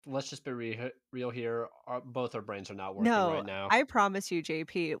let's just be real here. Both our brains are not working No, right now. I promise you,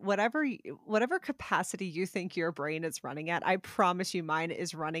 JP, whatever capacity you think your brain is running at, I promise you mine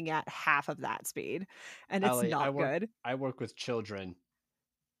is running at half of that speed, and it's Allie, not good. I work with children. You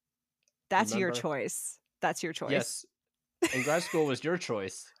That's your remember? choice. That's your choice. Yes, and grad school was your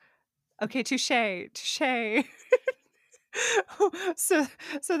choice. Okay, touche, touche. So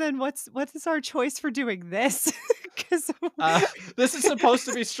so then what is our choice for doing this? 'Cause Uh, this is supposed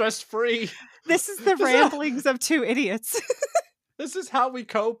to be stress free. this is the This is ramblings of 2 idiots. this is how we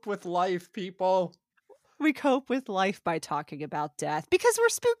cope with life, people. We cope with life by talking about death because we're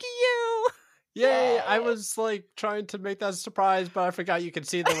spooky you. Yay! I Yay. was like trying to make that a surprise, but I forgot you could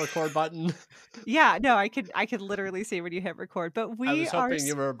see the record button. Yeah, no, I could literally see when you hit record, but I we was are hoping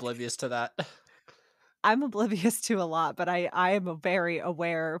you were oblivious to that. I'm oblivious to a lot, but I am very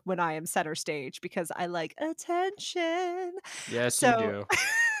aware when I am center stage because I like attention. Yes, you So do.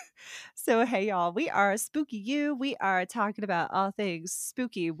 so hey y'all, we are Spooky You. We are talking about all things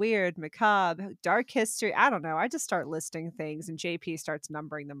spooky, weird, macabre, dark history. I don't know. I just start listing things and JP starts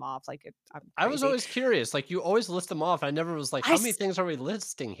numbering them off like I'm I was crazy. always curious. Like you always list them off. I never was like, I how many s- things are we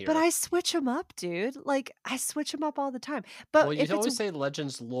listing but here? I switch them up, dude. Like I switch them up all the time. Well, But you if it's always say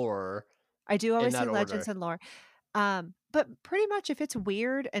Legends lore I do in always say that legends order. and lore. But pretty much if it's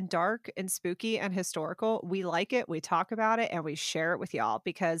weird and dark and spooky and historical, we like it, we talk about it, and we share it with y'all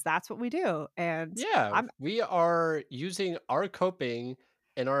because that's what we do. And Yeah, I'm we are using our coping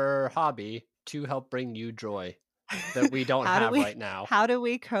and our hobby to help bring you joy that we don't how do have we right now. how do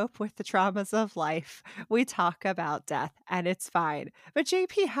we cope with the traumas of life? We talk about death and it's fine. But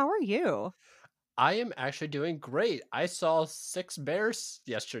JP, how are you? I am actually doing great. I saw 6 bears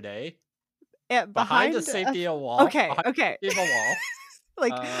yesterday behind a Behind a Cynthia wall. okay, Behind okay. a Cynthia wall.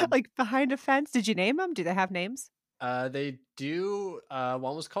 like Um, like behind a fence. Did you name them? Do they have names? they do.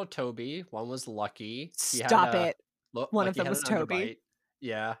 One was called Toby. One was Lucky. He had Stop a it. look. One of Lucky them had was an Toby. underbite.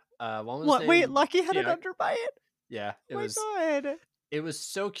 Yeah. One was What? Wait, named Lucky had an Tiak. underbite? Yeah. Oh my god. It was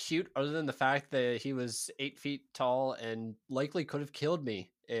so cute. Other than the fact that he was 8 feet tall and likely could have killed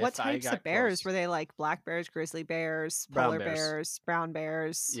me What if I types of got bears? close. Were they like black bears, grizzly bears, Brown polar bears. bears, brown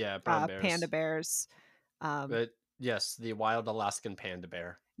bears, Yeah, brown panda bears. bears? But yes, the wild Alaskan panda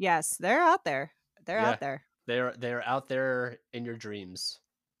bear. Yes, they're out there. They're Yeah, out there. they're out there in your dreams.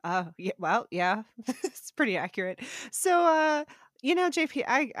 Oh, yeah, well, yeah, it's pretty accurate. So, JP,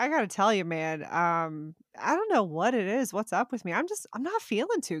 I gotta tell you, man, I don't know what it is, what's up with me. I'm not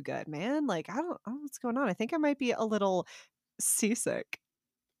feeling too good, man. Like, I don't know what's going on. I think I might be a little seasick.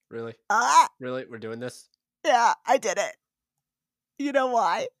 Really, Ah, really, we're doing this. yeah, I did it. You know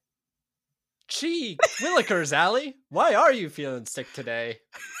why? Gee, Willikers, Allie, why are you feeling sick today?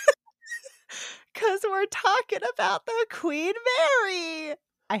 Because we're talking about the Queen Mary.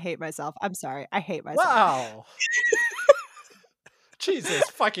 I hate myself. I'm sorry. I hate myself. Wow, Jesus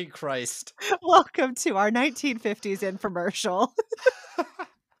fucking Christ. Welcome to our 1950s infomercial.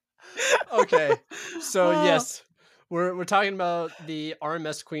 Okay, so Oh, yes, we're talking about the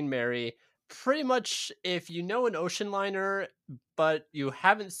RMS Queen Mary. Pretty much, if you know an ocean liner, but you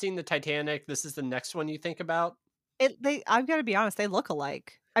haven't seen the Titanic, this is the next one you think about. I've gotta be honest, they look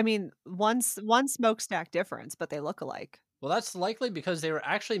alike. I mean, one smokestack difference, but they look alike. Well, that's likely because they were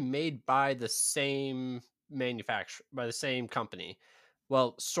actually made by the same manufacturer, by the same company.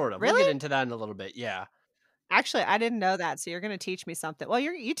 Well, sort of. We'll get Really? into that in a little bit. Yeah. Actually, I didn't know that, so you're gonna teach me something. Well,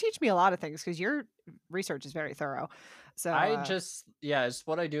 you teach me a lot of things because your research is very thorough. So, Yeah, it's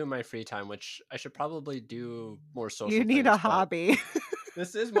what I do in my free time, which I should probably do more you social need a things, but hobby.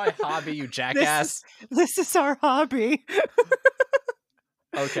 this is my hobby, you This is jackass. this is our hobby.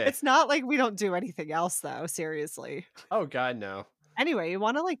 Okay. It's not like we don't do anything else though, seriously. Oh, God, no. Anyway, you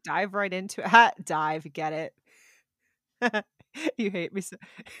wanna, like, dive right into ha, dive, get it. You hate me so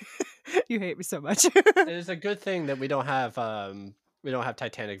you hate me so much. It is a good thing that we don't have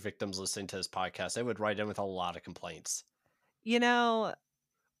Titanic victims listening to this podcast. They would write in with a lot of complaints. You know,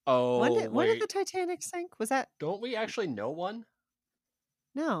 Oh, when did the wait. Titanic sink? Was that Don't we actually know one?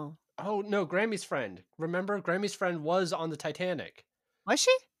 no. Oh, no, Grammy's friend. Remember, Grammy's friend was on the Titanic. Was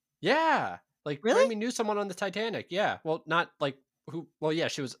she? Yeah. Like, Really? Grammy knew someone on the Titanic. Yeah. Well, not like who. Well, yeah,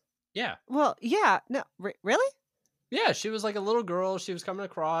 she was. Yeah. Well, yeah, no, really? Yeah, she was like a little girl. She was coming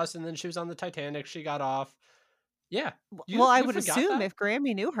across and then she was on the Titanic. She got off. Yeah. Well, I You would forgot assume that? if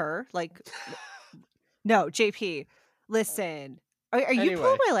Grammy knew her, like no, JP, listen. Are you pulling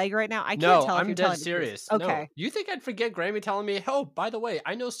Anyway. my leg right now? I can't No, tell if I'm you're dead telling the truth. serious. No. Okay. You think I'd forget Grammy telling me, oh, by the way,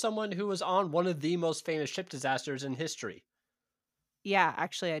 I know someone who was on one of the most famous ship disasters in history. Yeah,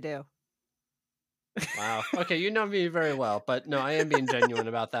 actually I do. Wow. Okay, you know me very well, but no, I am being genuine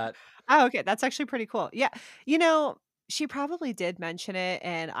about that. Oh, okay, that's actually pretty cool. Yeah, you know, she probably did mention it,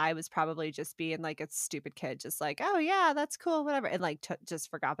 and I was probably just being like a stupid kid, just like, "Oh, yeah, that's cool, whatever," and, like, just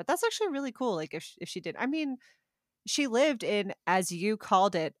forgot, but that's actually really cool, like, if she did. I mean, she lived in, as you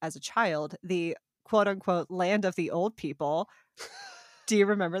called it as a child, the quote, unquote, "land of the old people." Do you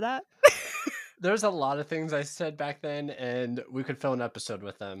remember that? There's a lot of things I said back then, and we could fill an episode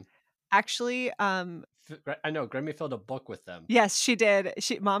with them. Actually, I know Grammy filled a book with them. yes, she did.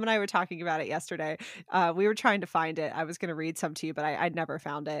 She Mom and I were talking about it yesterday. We were trying to find it. I was gonna read some to you, but I never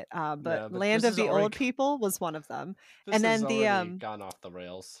found it. But No, but Land of the Old People was one of them. this And has then already gone off the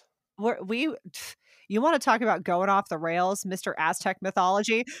rails. we you wanna talk about going off the rails, Mr. Aztec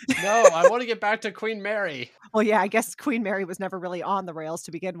mythology? No, I want to get back to Queen Mary. Well, yeah, I guess Queen Mary was never really on the rails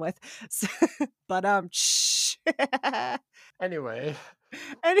to begin with. So, but, shh. Anyway,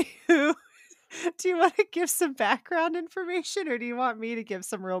 Anywho, do you wanna give some background information, or do you want me to give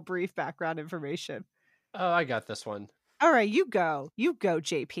some real brief background information? oh, I got this one. Alright, you go. You go,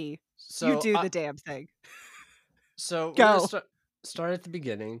 JP. You So, do the damn thing. we're gonna Go. start at the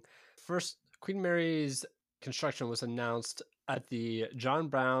beginning. First, Queen Mary's construction was announced at the John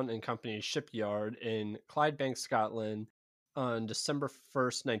Brown and Company shipyard in Clydebank, Scotland, on December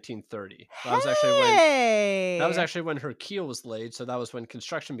 1st, 1930. That was Hey! actually when her keel was laid. So that was when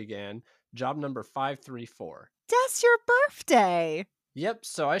construction began. Job number 534. That's your birthday! Yep.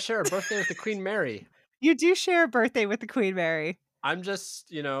 So I share a birthday with the Queen Mary. You do share a birthday with the Queen Mary. I'm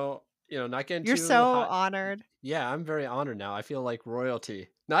just, not getting You're too so hot. honored. Yeah, I'm very honored now. I feel like royalty.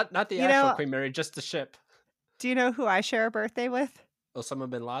 Not the You actual know, Queen Mary, just the ship. do you know who I share a birthday with? Osama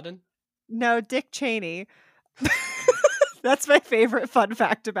bin Laden. No, Dick Cheney. That's my favorite fun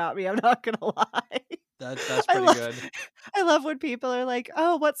fact about me, I'm not gonna lie. That's I pretty love good. I love when people are like,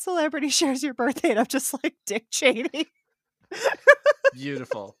 "Oh, what celebrity shares your birthday?" And I'm just like, "Dick Cheney."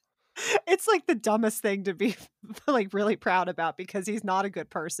 Beautiful. It's like the dumbest thing to be like really proud about because he's not a good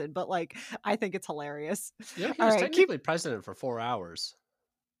person, but like I think it's hilarious. He All was right, keep technically president for 4 hours.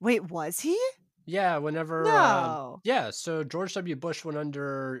 Wait, was he? Yeah, whenever No. yeah, so George W. Bush went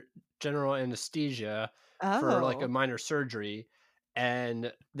under general anesthesia for like a Oh. minor surgery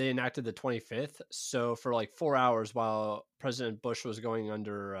and they enacted the 25th. So for like 4 hours while President Bush was going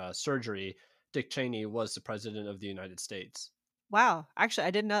under surgery, Dick Cheney was the president of the United States. Wow. Actually,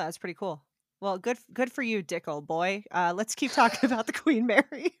 I didn't know that. That's pretty cool. Well, good for you, Dick old boy. Let's keep talking about the Queen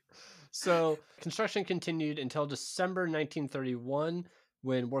Mary. So construction continued until December 1931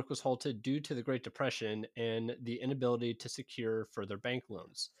 when work was halted due to the Great Depression and the inability to secure further bank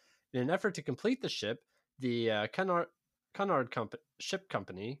loans. In an effort to complete the ship, the Ship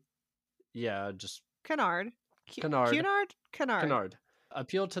Company, yeah, just Cunard. Cunard, Cunard? Cunard. Cunard,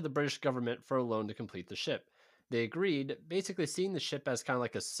 appealed to the British government for a loan to complete the ship. They agreed, basically seeing the ship as kind of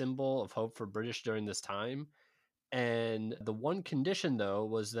like a symbol of hope for British during this time. And the one condition, though,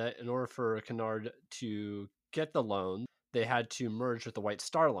 was that in order for Kennard to get the loan, they had to merge with the White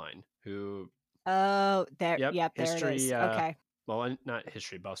Star Line, who, Oh, there. yep, Yep, there it history, is. Okay. not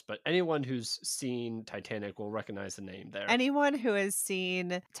history buffs, but anyone who's seen Titanic will recognize the name there. Anyone who has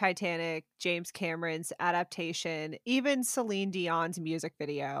seen Titanic, James Cameron's adaptation, even Celine Dion's music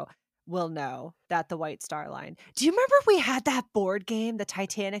video will know that the White Star Line. Do you remember we had that board game, the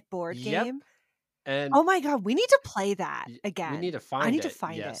Titanic board Yep. game? And Oh my god, we need to play that we need again. to I find need to it.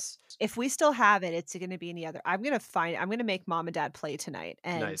 find it. Yes. If we still have it, it's gonna be in the other I'm gonna make mom and dad play tonight,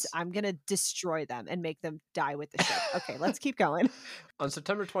 and Nice. I'm gonna destroy them and make them die with the ship. Okay, let's keep going. On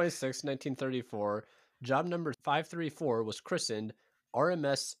September 26, 1934, job number 534 was christened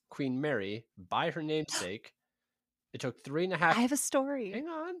RMS Queen Mary by her namesake. It took three and a I half have a story. Hang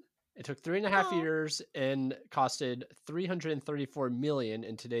on. It took 3.5 Aw. years and costed 334 million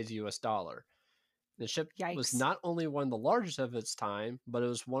in today's US dollar. The ship was Yikes. not only one of the largest of its time, but it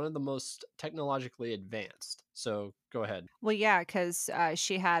was one of the most technologically advanced. So go ahead. Well, yeah, 'cause,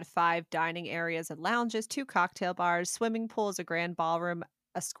 she had 5 dining areas and lounges, 2 cocktail bars, swimming pools, a grand ballroom,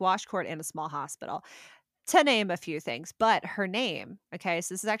 a squash court, and a small hospital, to name a few things. But her name, okay,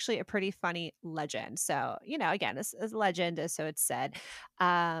 so this is actually a pretty funny legend. So, again, this is a legend, so it's said.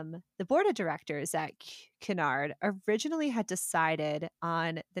 The board of directors at Cunard originally had decided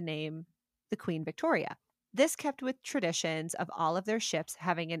on the name the Queen Victoria. This kept with traditions of all of their ships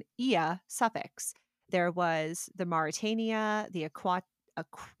having an "ia" suffix. There was the Mauretania, the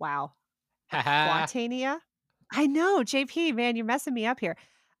wow, Haha. Aquatania? I know, JP, man, you're messing me up here.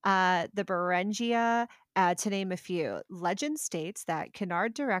 the Berengia, to name a few. Legend states that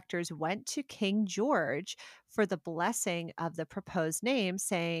Cunard directors went to King George for the blessing of the proposed name,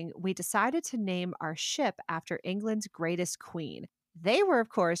 saying, "We decided to name our ship after England's greatest queen." They were, of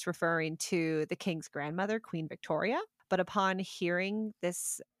course, referring to the king's grandmother, Queen Victoria. But upon hearing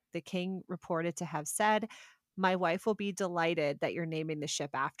this, the king reported to have said, "My wife will be delighted that you're naming the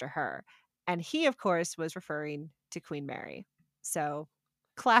ship after her." And he, of course, was referring to Queen Mary. So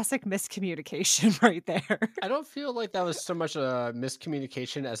classic miscommunication right there. I don't feel like that was so much a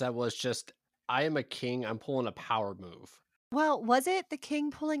miscommunication as that was just, I am a king, I'm pulling a power move. Well, was it the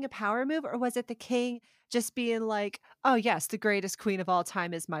king pulling a power move, or was it the king just being like, "Oh, yes, the greatest queen of all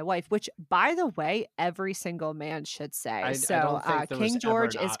time is my wife," which, by the way, every single man should say. I So, don't think there was King ever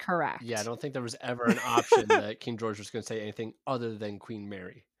George an is yeah, I correct. don't think there was ever an option that King George was gonna say anything other than Queen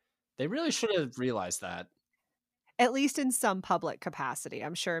Mary. They really should have realized that. At least in some public capacity.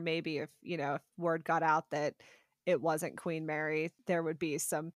 I'm sure maybe if, if word got out that it wasn't Queen Mary, there would be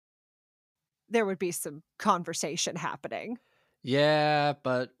some conversation happening. Yeah,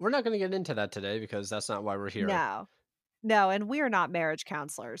 but we're not gonna get into that today because that's not why we're here. No. No, and we are not marriage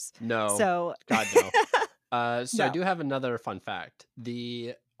counselors. No. So God, no. So I no. do have another fun fact.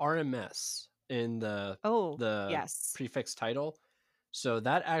 The RMS in Oh, the yes. prefix title, so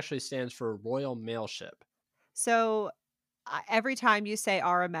that actually stands for Royal Mail Ship. So, every time you say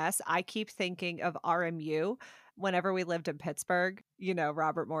RMS, I keep thinking of RMU whenever we lived in Pittsburgh,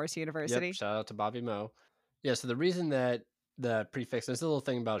 Robert Morris Yep, University. shout out to Bobby Moe. Yeah, so the reason that the prefix, this little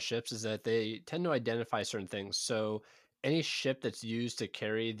thing about ships is that they tend to identify certain things. So any ship that's used to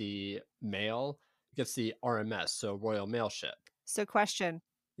carry the mail gets the RMS, so Royal Mail Ship. So question,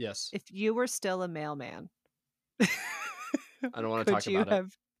 Yes, if you were still a mailman, I don't want to could talk you about it.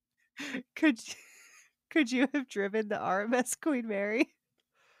 have could y could you have driven the RMS Queen Mary?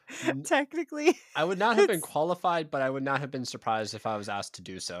 N- Technically, I would not have been it's qualified, but I would not have been surprised if I was asked to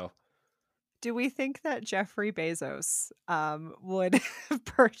do so. do we think that Jeffrey Bezos, would have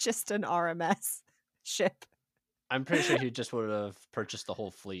purchased an RMS ship? I'm pretty sure he just would have purchased the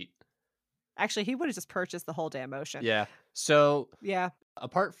whole fleet. Actually, he would've just purchased the whole damn ocean. Yeah. So Yeah.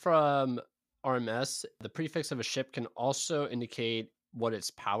 apart from RMS, the prefix of a ship can also indicate what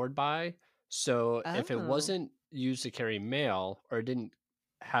it's powered by. So if it Oh. wasn't used to carry mail or it didn't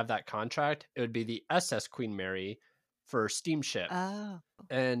have that contract, it would be the SS Queen Mary for steamship. Oh.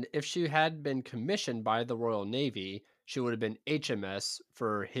 And if she had been commissioned by the Royal Navy, she would have been HMS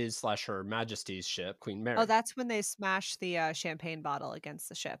for his slash her Majesty's ship, Queen Oh, Mary. that's when they smash the, champagne bottle against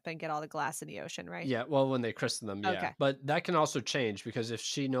the ship and get all the glass in the ocean, right? Yeah, well, when they christen them, yeah. Okay. But that can also change because if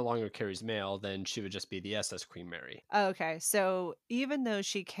she no longer carries mail, then she would just be the SS Queen Mary. Okay, so even though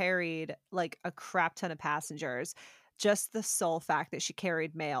she carried, like, a crap ton of passengers, just the sole fact that she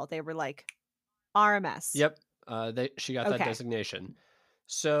carried mail, they were like, "RMS." Yep, she got that Okay. designation.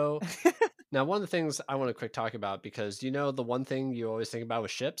 So now, one of the things I want to quick talk about because the one thing you always think about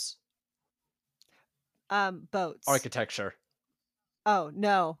with ships, Boats. architecture. Oh,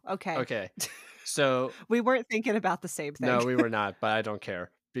 no, okay. Okay, so We weren't thinking about the same thing. no, we were not, but I don't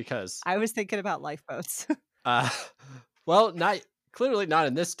care because, I was thinking about lifeboats. uh, well, not clearly not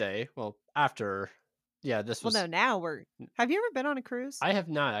in this day. Well, after, yeah, this Well, no, was. now we're have you ever been on a cruise? I have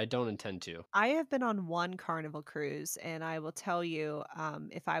not. I don't intend to. I have been on one Carnival cruise, and I will tell you,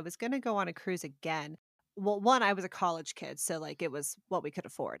 if I was gonna go on a cruise again, well, one, I was a college kid, so, like, it was what we could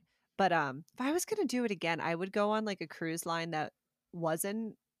afford. But, if I was gonna do it again, I would go on, like, a cruise line that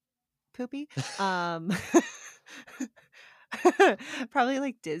wasn't poopy. Um, probably,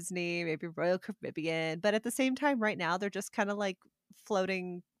 like, Disney, maybe Royal Caribbean, but at the same time, right now, they're just kinda like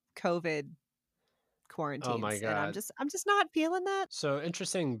floating COVID Oh my quarantines, and I'm god. just I'm just not feeling that. So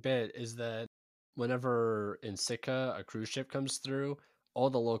interesting bit is that whenever in Sitka a cruise ship comes through, all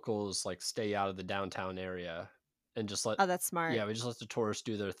the locals like stay out of the downtown area and just let Oh, that's smart. yeah, we just let the tourists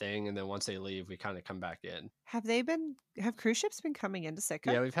do their thing and then once they leave, we kind of come back in. Have cruise ships been coming into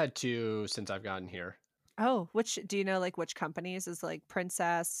Sitka? Yeah, we've had two since I've gotten here. Oh, which do you know, like, which companies? Is, like,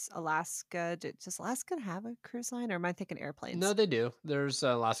 Princess, Alaska? Does Alaska have a cruise line, or am I thinking No, airplanes? they do. There's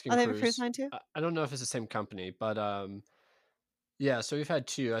Oh, Alaskan they have a cruise Cruise. line too? I don't know if it's the same company, but yeah, so we've had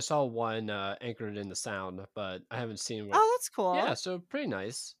two. I saw one anchored in the Sound, but I haven't seen what. Oh, that's Yeah, cool. so pretty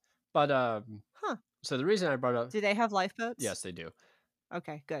nice. But Huh. so the reason I brought up, Do they have lifeboats? yes, they do.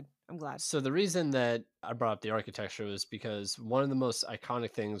 Okay, good. I'm glad. So the reason that I brought up the architecture was because one of the most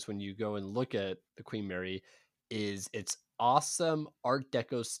iconic things when you go and look at the Queen Mary is its awesome Art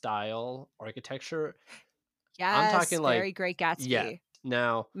Deco style architecture. I'm Yes, talking like, very Great yeah. Gatsby.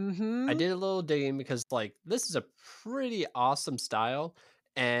 Now, I Mhm. did a little digging because like this is a pretty awesome style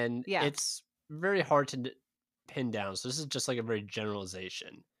and Yeah. it's very hard to pin down. So this is just like a very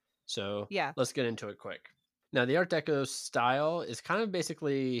generalization. So Yeah. let's get into it quick. Now, the Art Deco style is kind of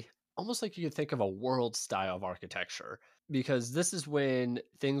basically almost like you could think of a world style of architecture, because this is when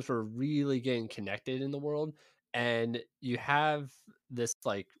things were really getting connected in the world. And you have this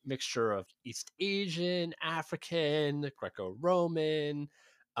like mixture of East Asian, African, Greco Roman.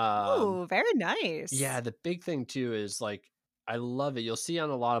 Ooh, very Yeah, nice. the big thing too is like I love it. You'll see on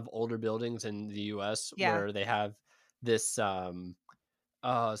a lot of older buildings in the US Yeah. where they have this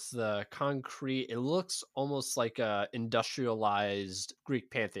it's the concrete. It looks almost like a industrialized Greek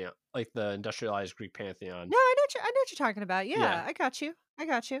pantheon, like the industrialized Greek pantheon. No, I know what you're talking about. Yeah, Yeah, I got you. I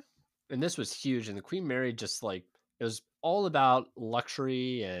got you. and this was huge. And the Queen Mary just like it was all about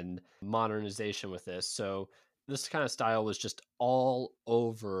luxury and modernization with this. So this kind of style was just all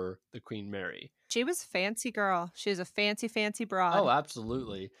over the Queen Mary. She was fancy girl. She was a fancy, fancy Oh, broad,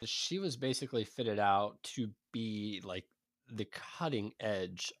 absolutely. She was basically fitted out to be like the cutting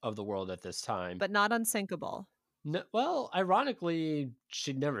edge of the world at this time. but not unsinkable. No, well, ironically,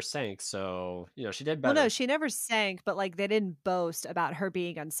 she never sank, so she did Well, no, better. she never sank, but, like, they didn't boast about her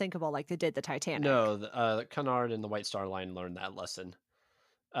being unsinkable like they did the Titanic. No, Cunard and the White Star Line learned that lesson.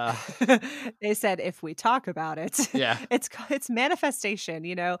 Uh, They said, "If we talk about it, yeah, it's manifestation,"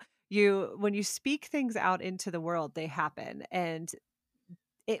 you know? You when you speak things out into the world, they happen, and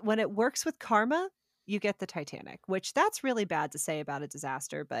when it works with karma, you get the Titanic, which that's really bad to say about a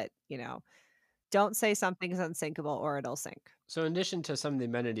disaster, but, don't say something's unsinkable or it'll sink. so in addition to some of the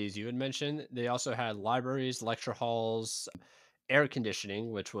amenities you had mentioned, they also had libraries, lecture halls, air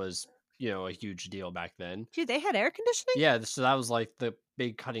conditioning, which was, a huge deal back then. Dude, they had air conditioning? Yeah, so that was like the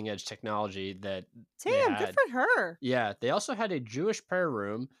big cutting edge technology that they Damn, good had. for her. Yeah, they also had a Jewish prayer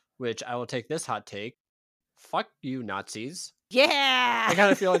room, which I will take this hot take. Fuck you, Nazis. Yeah. I kind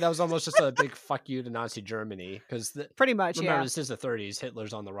of feel like that was almost just a big fuck you to Nazi Germany because Pretty much, remember yeah. this is the 30s.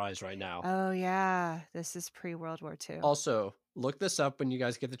 Hitler's on the rise right now. Oh, yeah. This is pre-World War II. Also, look this up when you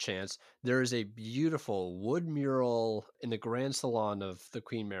guys get the chance. There is a beautiful wood mural in the Grand Salon of the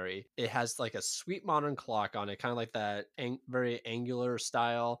Queen Mary. It has like a sweet modern clock on it, kind of like that very angular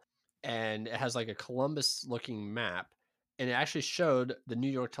style, and it has like a Columbus looking map. And it actually showed the New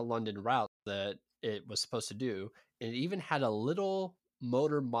York to London route that it was supposed to do. And it even had a little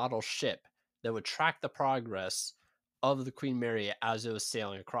motor model ship that would track the progress of the Queen Mary as it was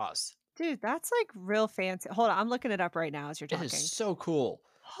sailing across. Dude, that's, like, real fancy. Hold on, I'm looking it up right now as you're It is talking. so cool.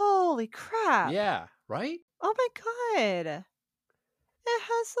 Holy crap. Yeah, right? Oh my god. It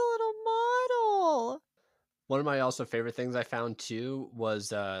has a little model. One of my also favorite things I found too was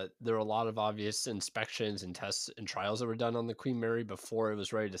there were a lot of obvious inspections and tests and trials that were done on the Queen Mary before it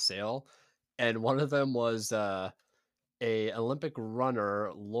was ready to sail, and one of them was a Olympic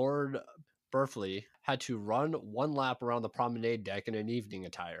runner, Lord Burfley, had to run one lap around the promenade deck in an evening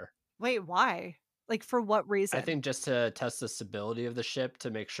attire. Wait, why? Like, for what I reason? think just to test the stability of the ship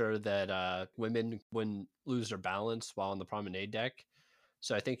to make sure that women wouldn't lose their balance while on the promenade deck.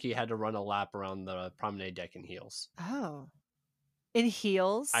 So I think he had to run a lap around the promenade deck in heels. Oh. In I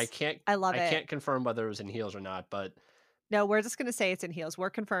heels? can't I love I it. can't confirm whether it was in heels or not, but No, we're just gonna say it's in heels. We're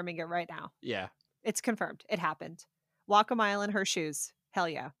confirming it right now. yeah. It's confirmed. It happened. Walk a mile in her shoes. Hell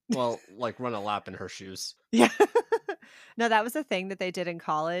yeah. Well, like run a lap in her shoes. Yeah. No, that was a thing that they did in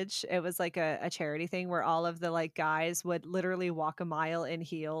college. It was like a charity thing where all of the, like, guys would literally walk a mile in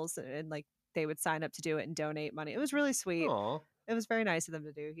heels and, like, they would sign up to do it and donate money. It was really sweet. Aw. It was very nice of them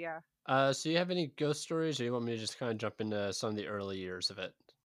to do, yeah. So you have any ghost stories, or you want me to just kind of jump into some of the early years of it?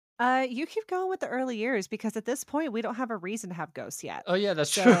 You keep going with the early years because at this point, we don't have a reason to have ghosts yet. Oh yeah,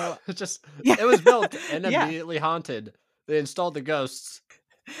 that's true. So It just yeah. it was built and Yeah. immediately haunted. They installed the ghosts.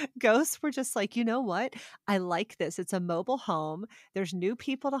 Ghosts were just like, "You know what? I like this. It's a mobile home. There's new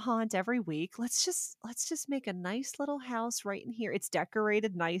people to haunt every week. Let's just make a nice little house right in here. It's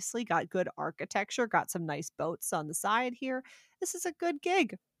decorated nicely, got good architecture, got some nice boats on the side here. This is a good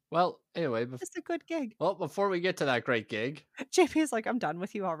gig. Well, anyway, It's a good gig." before we get to that great gig, JP is like, "I'm done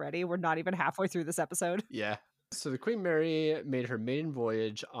with you already. We're not even halfway through this episode." yeah. So the Queen Mary made her maiden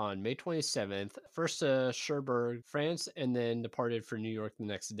voyage on May 27th, first to Cherbourg, France, and then departed for New York the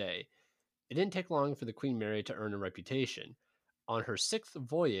next day. It didn't take long for the Queen Mary to earn a reputation. On her sixth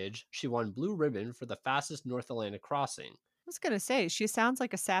voyage, she won Blue Ribbon for the fastest North Atlantic crossing. I was gonna say, she sounds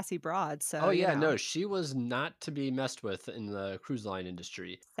like a sassy broad, Oh, so, yeah, no, she was not to be messed with in the cruise line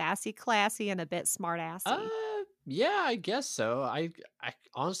industry. sassy, classy, and a bit smart Uh, assy. yeah, I guess so. I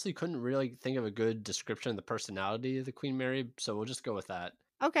honestly couldn't really think of a good description of the personality of the Queen Mary, so we'll just go with that.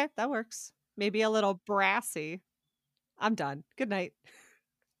 Okay, that works. Maybe a little brassy. I'm done. Good night.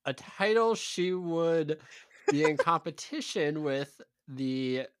 a title she would be in competition with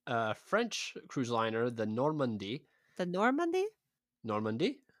the French cruise liner, the Normandy. The Normandy?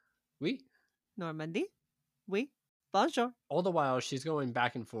 Normandy? Oui. Normandy? Oui. Bonjour. All the while she's going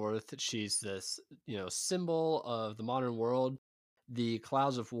back and forth. She's this, symbol of the modern world. The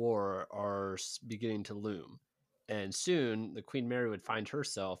clouds of war are beginning to loom. And soon the Queen Mary would find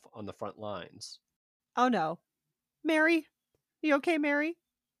herself on the front lines. Oh, no. Mary? You okay, Mary?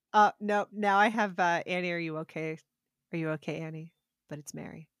 No. Now I have, Annie, are you okay? Are you okay, Annie? But it's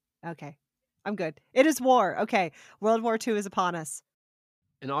Mary. Okay. I'm good. It is war. Okay. World War II is upon us.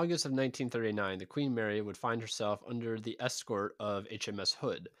 In August of 1939, the Queen Mary would find herself under the escort of HMS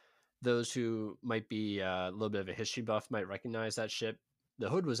Hood. Those who might be a little bit of a history buff might recognize that ship. The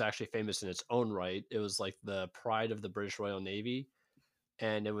Hood was actually famous in its own right. It was like the pride of the British Royal Navy,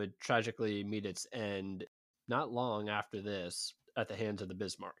 and it would tragically meet its end not long after this at the hands of the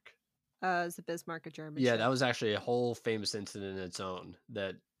Bismarck. Is the Bismarck a German Yeah, that ship? was actually a whole famous incident in its own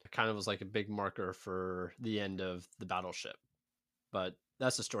that kind of was like a big marker for the end of the battleship. But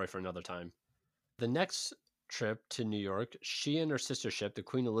that's a story for another time. The next trip to New York, she and her sister ship, the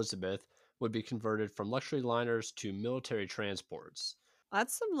Queen Elizabeth, would be converted from luxury liners to military transports.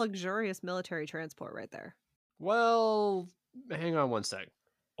 That's some luxurious military transport right there. Well, hang on one sec.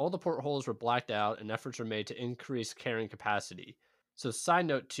 All the portholes were blacked out and efforts were made to increase carrying capacity. So, side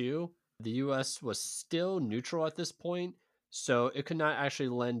note two, the US was still neutral at this point, so it could not actually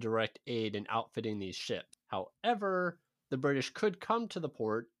lend direct aid in outfitting these ships. However, the British could come to the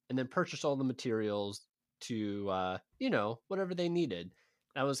port and then purchase all the materials to, whatever they needed.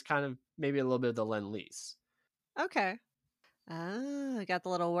 That was kind of maybe a little bit of the Lend Lease. Okay. Ah, got the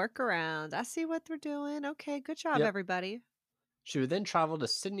little workaround. I see what they're doing. Okay, good job, Yep. everybody. She would then travel to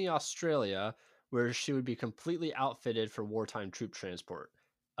Sydney, Australia, where she would be completely outfitted for wartime troop transport.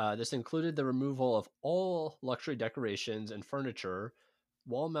 This included the removal of all luxury decorations and furniture.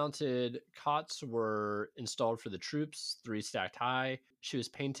 Wall mounted cots were installed for the troops, three stacked high. She was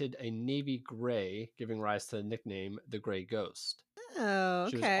painted a navy gray, giving rise to the nickname the Gray Ghost. Oh,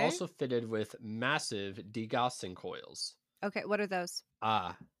 She was okay. also fitted with massive degaussing coils. Okay, what are those?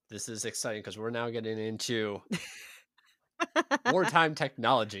 Ah, this is exciting because we're now getting into wartime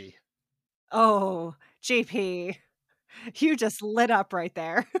technology. Oh, JP, you just lit up right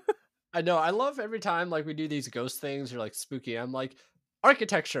there. I know. I love every time like we do these ghost things or like spooky. I'm like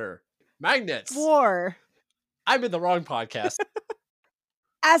architecture, magnets. War, I'm in the wrong podcast.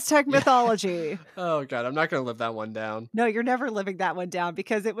 Aztec Yeah. mythology. Oh god, I'm not gonna live that one down. No, you're never living that one down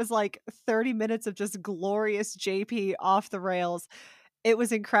because it was like 30 minutes of just glorious JP off the rails. It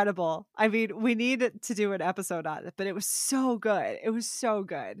was incredible. I mean, we need to do an episode on it, but it was so good. It was so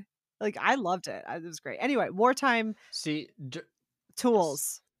good. Like, I loved it. It was great. Anyway, wartime See, yes.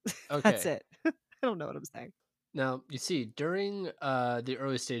 tools. That's Okay. it. I don't know what I'm saying. Now you see, during the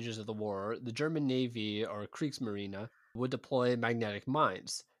early stages of the war, the German Navy or Kriegsmarine would deploy magnetic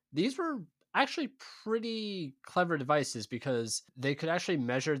mines. These were actually pretty clever devices because they could actually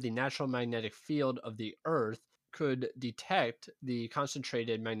measure the natural magnetic field of the Earth, could detect the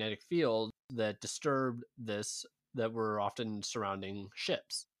concentrated magnetic field that disturbed this that were often surrounding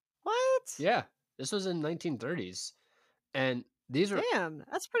ships. What? Yeah, this was in 1930s, and these are Damn,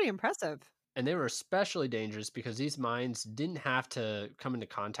 that's pretty impressive. and they were especially dangerous because these mines didn't have to come into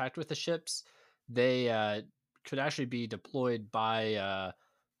contact with the ships. They could actually be deployed by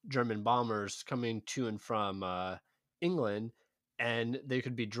German bombers coming to and from England, and they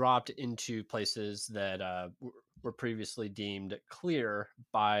could be dropped into places that were previously deemed clear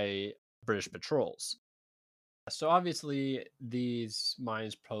by British patrols. So obviously, these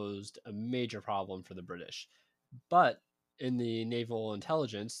mines posed a major problem for the British. But in the naval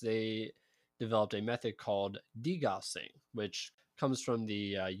intelligence, they developed a method called degaussing, which comes from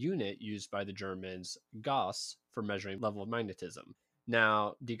the unit used by the Germans, Gauss, for measuring level of magnetism.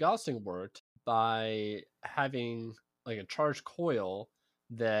 Now, degaussing worked by having like a charged coil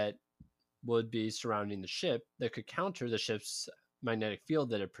that would be surrounding the ship that could counter the ship's magnetic field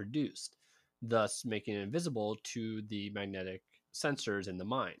that it produced, thus making it invisible to the magnetic sensors in the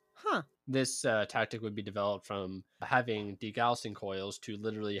mine. Huh. This tactic would be developed from having degaussing coils to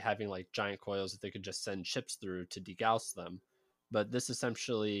literally having like giant coils that they could just send ships through to degauss them. But this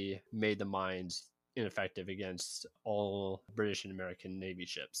essentially made the mines ineffective against all British and American Navy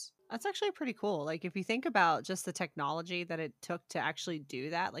ships. That's actually pretty cool. Like, if you think about just the technology that it took to actually do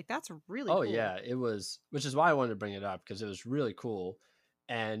that, like, that's really Oh cool. yeah, it was, which is why I wanted to bring it up because it was really cool.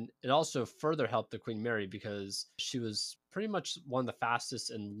 And it also further helped the Queen Mary because she was pretty much one of the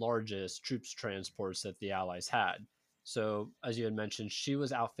fastest and largest troops transports that the Allies had. So, as you had mentioned, she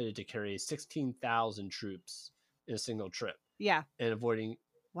was outfitted to carry 16,000 troops in a single trip Yeah. and avoiding,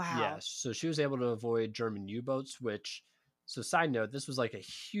 yeah, Wow. so she was able to avoid German U boats, which, so side note, this was like a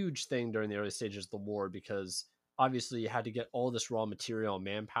huge thing during the early stages of the war because obviously you had to get all this raw material and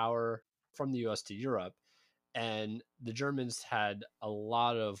manpower from the US to Europe. And the Germans had a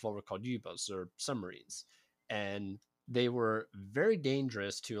lot of what were called U-boats or submarines, and they were very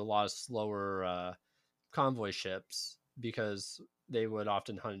dangerous to a lot of slower convoy ships because they would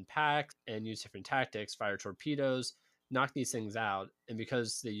often hunt in packs and use different tactics, fire torpedoes, knock these things out, and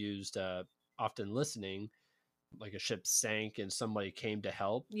because they used often listening, like a ship sank and somebody came to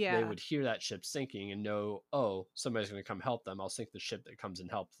help, they Yeah. would hear that ship sinking and know, oh, somebody's going to come help them. I'll sink the ship that comes and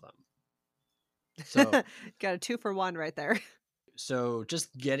helps them. So Got a 2 for 1 right there. So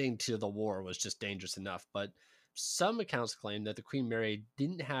just getting to the war was just dangerous enough. But some accounts claim that the Queen Mary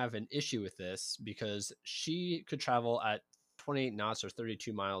didn't have an issue with this because she could travel at 28 knots or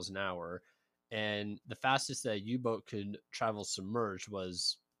 32 miles an hour. And the fastest that a U boat could travel submerged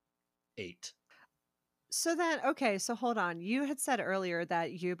was 8. So then, okay, so hold on. You had said earlier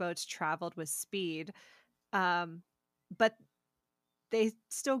that U-boats traveled with speed, um, but they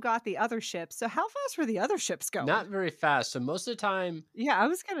still got the other ships. So how fast were the other ships going? Not very fast. So most of the time, Yeah, I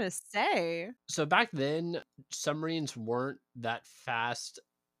was gonna say. so back then, submarines weren't that fast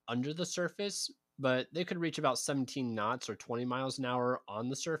under the surface, but they could reach about 17 knots or 20 miles an hour on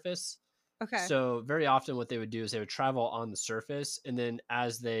the surface. Okay. So very often what they would do is they would travel on the surface and then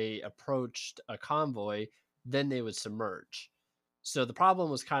as they approached a convoy, then they would submerge. So the problem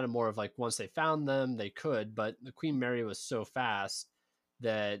was kind of more of like once they found them, they could, but the Queen Mary was so fast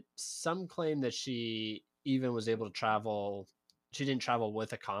that some claim that she even was able to travel, she didn't travel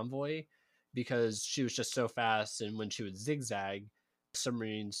with a convoy because she was just so fast and when she would zigzag,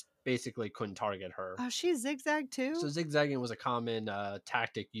 submarines basically couldn't target her. Oh, she zigzagged So too? zigzagging was a common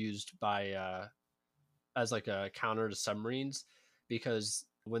tactic used by as like a counter to submarines because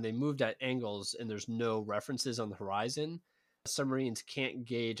when they moved at angles and there's no references on the horizon, submarines can't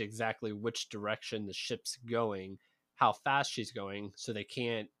gauge exactly which direction the ship's going, how fast she's going, so they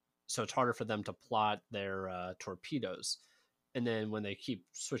can't. So it's harder for them to plot their torpedoes, and then when they keep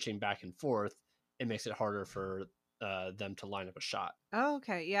switching back and forth, it makes it harder for them to line up a shot. Oh,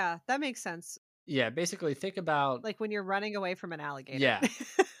 okay, yeah, that makes sense. Yeah, basically think about, Like when you're running away from an alligator. yeah,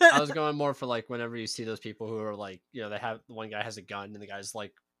 I was going more for like whenever you see those people who are like, they have one guy has a gun and the guy's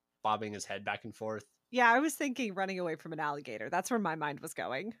like bobbing his head back and forth. Yeah, I was thinking running away from an alligator. That's where my mind was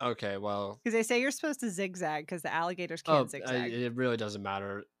going. Okay, well, Because they say you're supposed to zigzag because the alligators can't zigzag. it really doesn't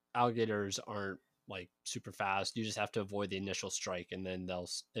matter. Alligators aren't like super fast. You just have to avoid the initial strike and then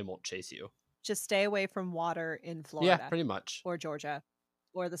they won't chase you. Just stay away from water in Yeah, Florida pretty much. or Georgia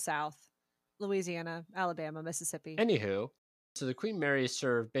or the South, Louisiana, Alabama, Mississippi. Anywho, so the Queen Mary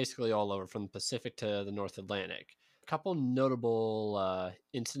served basically all over from the Pacific to the North Atlantic. A couple notable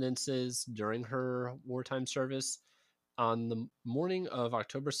incidences during her wartime service. On the morning of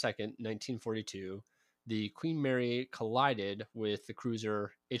October 2nd, 1942, the Queen Mary collided with the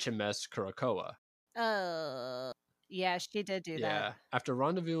cruiser HMS Curacoa. Oh, yeah, she did do that. Yeah. After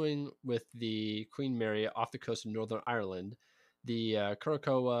rendezvousing with the Queen Mary off the coast of Northern Ireland, the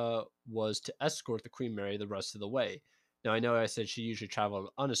Curacoa was to escort the Queen Mary the rest of the way. Now, I know I said she usually traveled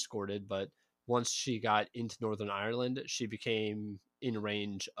unescorted, but once she got into Northern Ireland, she became in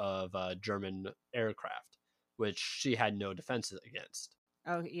range of German aircraft, which she had no defenses against.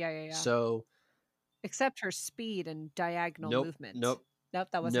 Oh, yeah, yeah, yeah. So, Except her speed and diagonal nope, movement. nope, Nope,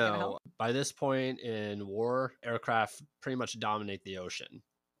 that wasn't gonna help? no. By this point in war, aircraft pretty much dominate the ocean.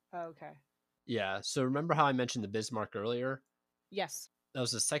 Oh, okay. Yeah. So remember how I mentioned the Bismarck earlier? Yes. That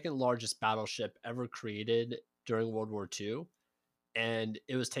was the second largest battleship ever created during World War II, and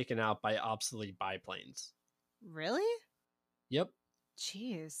it was taken out by obsolete biplanes. Really? Yep.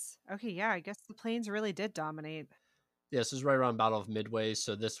 Jeez. Okay, yeah, I guess the planes really did dominate. Yeah, this was right around Battle of Midway,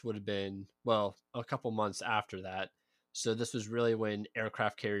 so this would have been, well, a couple months after that. So this was really when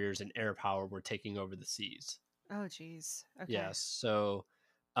aircraft carriers and air power were taking over the seas. Oh, jeez. Okay. Yes. So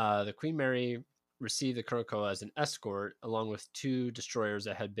the Queen Mary received the Curacoa as an escort, along with two destroyers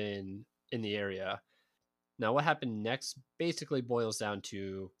that had been in the area. Now, what happened next basically boils down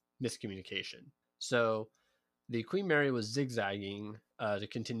to miscommunication. So the Queen Mary was zigzagging to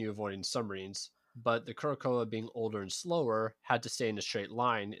continue avoiding submarines, but the Curacoa, being older and slower, had to stay in a straight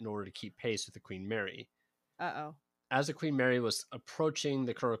line in order to keep pace with the Queen Mary. Uh-oh. As the Queen Mary was approaching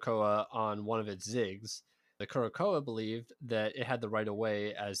the Curacoa on one of its zigs, the Curacoa believed that it had the right of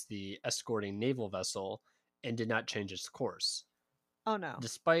way as the escorting naval vessel and did not change its course. Oh, no.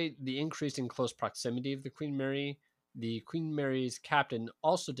 Despite the increasing close proximity of the Queen Mary, The Queen Mary's captain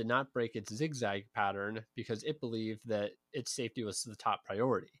also did not break its zigzag pattern because it believed that its safety was the top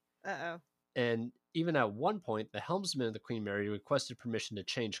priority. Uh-oh. And even at one point, the helmsman of the Queen Mary requested permission to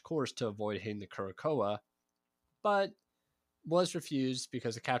change course to avoid hitting the Curacoa, but was refused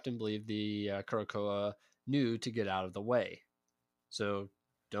because the captain believed the Curacoa knew to get out of the way. So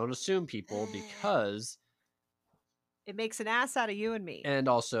don't assume, people, because. It makes an ass out of you and me. And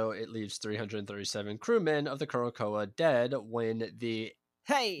also, it leaves 337 crewmen of the Curacoa dead when the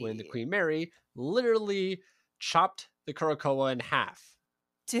Hey, Queen Mary literally chopped the Curacoa in half.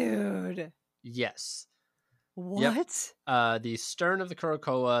 dude. Yes. Yep. What? The stern of the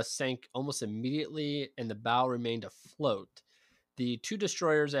Curacoa sank almost immediately, and the bow remained afloat. The two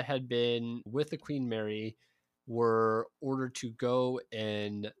destroyers that had been with the Queen Mary were ordered to go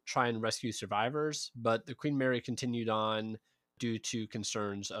and try and rescue survivors, but the Queen Mary continued on due to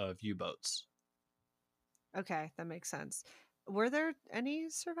concerns of U-boats. Okay, that makes sense. Were there any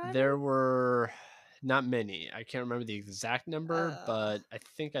survivors? There were not many. I can't remember the exact number, but I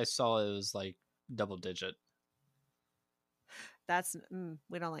think I saw it was like double digit. That's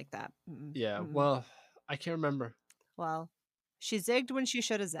we don't like that. Yeah, well, I can't remember. Well, she zigged when she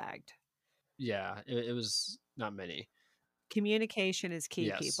should have zagged. Yeah, it was not many. Communication is key,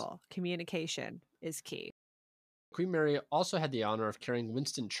 Yes. people. Communication is key. Queen Mary also had the honor of carrying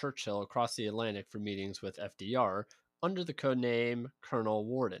Winston Churchill across the Atlantic for meetings with FDR under the codename Colonel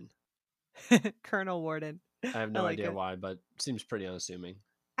Worden. Colonel Worden. I have no idea why, but seems pretty unassuming.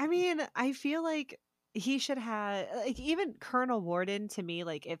 I mean, I feel like he should have, like, even Colonel Worden, to me,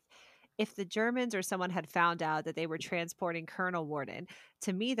 like, if the Germans or someone had found out that they were transporting Colonel Worden,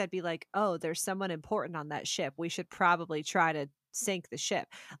 to me that'd be like, oh, there's someone important on that ship. We should probably try to sink the ship.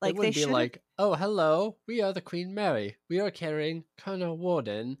 Like, it would be like, oh, hello, we are the Queen Mary. We are carrying Colonel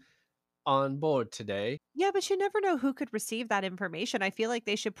Worden on board today. Yeah, but you never know who could receive that information. I feel like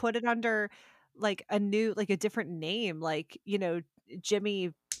they should put it under like a different name, like,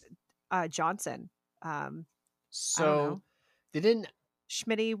 Jimmy Johnson. I don't know. They didn't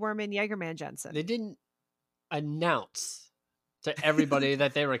Schmitty Werman Jagerman Jensen. They didn't announce to everybody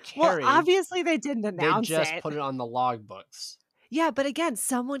that they were carrying. Well, obviously they didn't announce it. They just put it on the logbooks. Yeah, but again,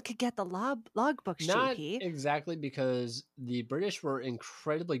 someone could get the logbooks, Not JP. exactly, because the British were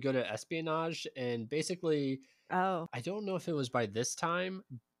incredibly good at espionage, and basically, I don't know if it was by this time,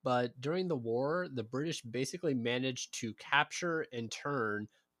 but during the war, the British basically managed to capture and turn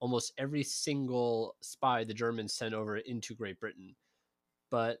almost every single spy the Germans sent over into Great Britain.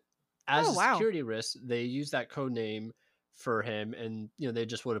 But as a security risk, they used that code name for him, and they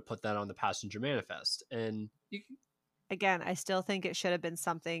just would have put that on the passenger manifest. And again, I still think it should have been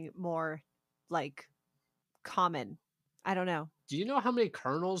something more like common. I don't know. Do you know how many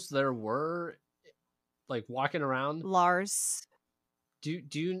colonels there were, like, walking around? Lars. Do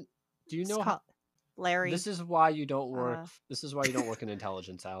you know how? Larry. This is why you don't work. This is why you don't work in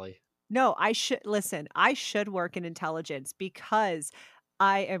intelligence, Allie. No, I should work in intelligence because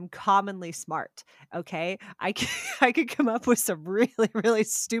I am commonly smart. Okay, I could come up with some really, really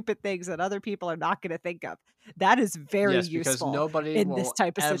stupid things that other people are not going to think of. That is very useful. Because nobody in will this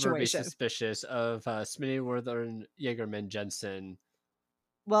type of ever situation. be suspicious of Smitty Werthern Jagerman Jensen.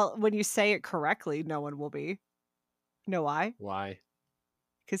 Well, when you say it correctly, no one will be. You know why? Why?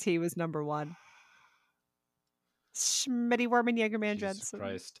 Because he was number one. Schmitty Werman Jagerman Jensen.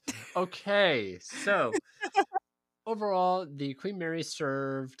 Christ. Okay, so overall, the Queen Mary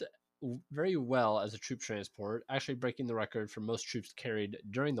served very well as a troop transport, actually breaking the record for most troops carried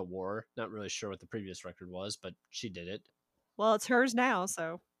during the war. Not really sure what the previous record was, but she did it. Well, it's hers now,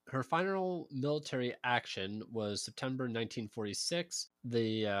 so. Her final military action was September 1946.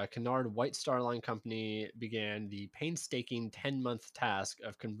 The Cunard White Star Line Company began the painstaking 10-month task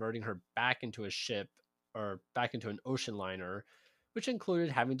of converting her back into a ship, or back into an ocean liner, which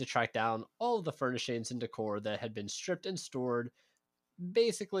included having to track down all of the furnishings and decor that had been stripped and stored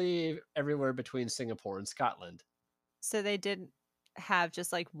basically everywhere between Singapore and Scotland. So they didn't have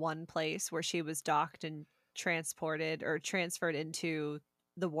just like one place where she was docked and transported or transferred into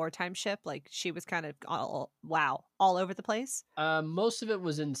the wartime ship? Like, she was kind of all over the place? Most of it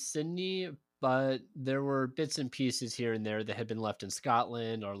was in Sydney, but there were bits and pieces here and there that had been left in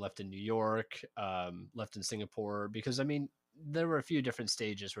Scotland or left in New York, left in Singapore, because, I mean, there were a few different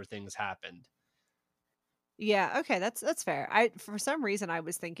stages where things happened. Yeah, okay, that's fair. For some reason I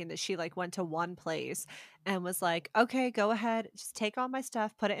was thinking that she like went to one place and was like, "Okay, go ahead, just take all my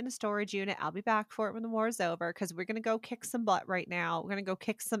stuff, put it in a storage unit. I'll be back for it when the war is over because we're gonna go kick some butt right now. We're gonna go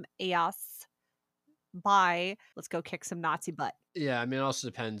kick some ass." Bye. Let's go kick some Nazi butt. Yeah, I mean, it also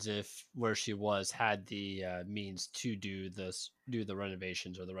depends if where she was had the means to do the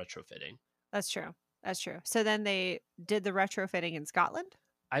renovations or the retrofitting. That's true. That's true. So then they did the retrofitting in Scotland?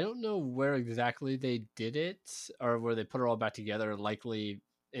 I don't know where exactly they did it or where they put it all back together, likely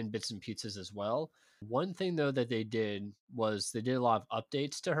in bits and pieces as well. One thing though that they did was they did a lot of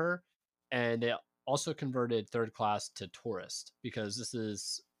updates to her, and they also converted third class to tourist, because this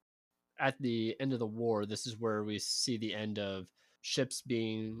is at the end of the war. This is where we see the end of ships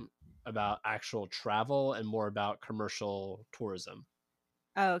being about actual travel and more about commercial tourism.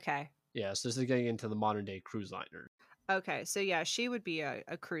 Oh, okay. Yeah, so this is getting into the modern day cruise liner. Okay. So yeah, she would be a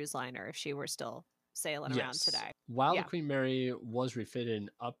cruise liner if she were still sailing around Yes. today. While the Yeah. Queen Mary was refitted and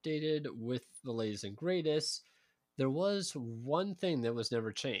updated with the latest and greatest, there was one thing that was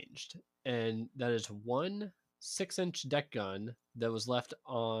never changed, and that is one 6-inch deck gun that was left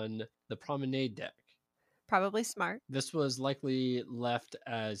on the promenade deck. Probably smart. This was likely left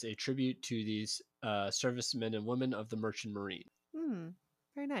as a tribute to these servicemen and women of the Merchant Marine. Hmm.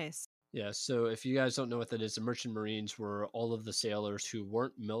 Very nice. Yeah, so if you guys don't know what that is, the Merchant Marines were all of the sailors who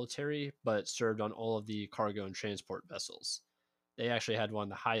weren't military but served on all of the cargo and transport vessels. They actually had one of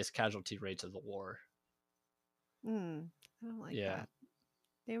the highest casualty rates of the war. Hmm. I don't like Yeah. that.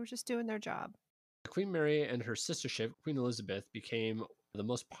 They were just doing their job. Queen Mary and her sister ship, Queen Elizabeth, became the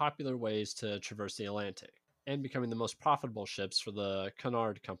most popular ways to traverse the Atlantic and becoming the most profitable ships for the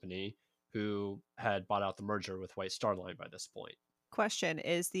Cunard Company, who had bought out the merger with White Star Line by this point. Question,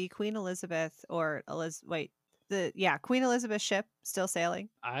 is the Queen Elizabeth or wait, Queen Elizabeth ship still sailing?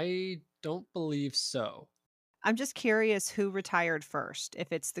 I don't believe so. I'm just curious who retired first,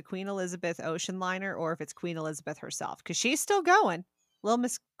 if it's the Queen Elizabeth ocean liner or if it's Queen Elizabeth herself, because she's still going. Little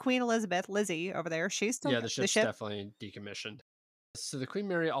Miss Queen Elizabeth, Lizzie over there, she's still Yeah, the the ship's ship. definitely decommissioned. So the Queen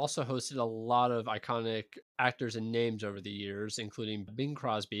Mary also hosted a lot of iconic actors and names over the years, including Bing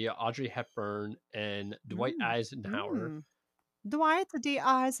Crosby, Audrey Hepburn, and Dwight Mm. Eisenhower. Mm. Dwight D. Well,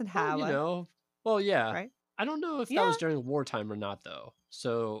 Eisenhower, well, yeah. right? I don't know if that Yeah. was during wartime or not, though.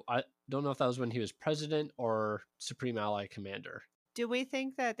 So I don't know if that was when he was president or Supreme Allied Commander. Do we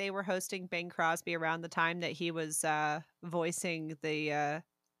think that they were hosting Bing Crosby around the time that he was voicing the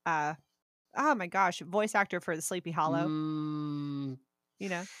uh oh my gosh, voice actor for the Sleepy Hollow, Mm, you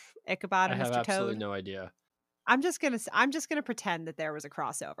know, Ichabod I and have Mr. absolutely Toad? no idea. I'm just gonna pretend that there was a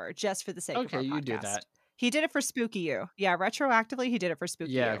crossover just for the sake of Okay, our you do podcast. that. He did it for Spooky You. Yeah, retroactively he did it for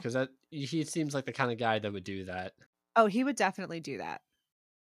Spooky Yeah, You. because that he seems like the kind of guy that would do that. Oh, he would definitely do that.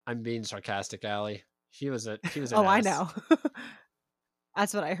 I'm being sarcastic, Allie. He was an Oh, I ass. know.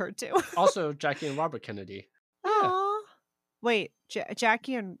 That's what I heard too. Also, Jackie and Robert Kennedy. Yeah, Aw. Wait,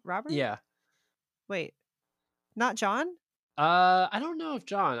 Jackie and Robert? yeah. Wait, not John? I don't know if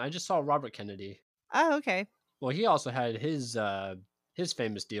John. I just saw Robert Kennedy. Oh, okay. Well, he also had his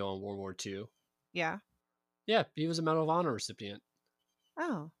famous deal in World War II. Yeah. Yeah, he was a Medal of Honor recipient.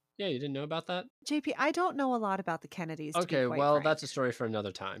 Oh. Yeah, you didn't know about that? JP, I don't know a lot about the Kennedys, to be Okay, quite well, that's a frank. story for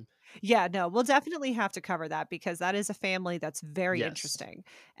another time. Yeah, no, we'll definitely have to cover that because that is a family that's very Yes. interesting.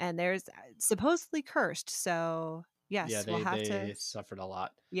 And there's supposedly cursed. So, Yeah, yes, we'll have to. they suffered a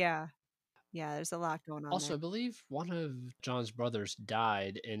lot. Yeah. Yeah, there's a lot going on Also, I there. believe one of John's brothers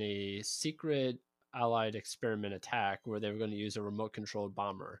died in a secret Allied experiment attack where they were going to use a remote controlled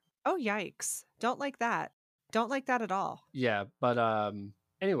bomber. Oh, yikes. Don't like that. Don't like that at all. Yeah, but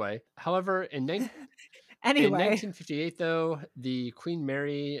anyway, however, in Anyway. 1958 though, the Queen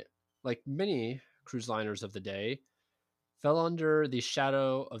Mary, like many cruise liners of the day, fell under the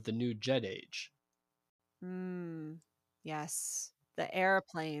shadow of the new jet age. Mm, yes. The I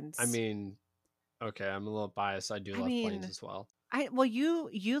airplanes. mean, okay, I'm a little biased. I do I love planes mean, as well.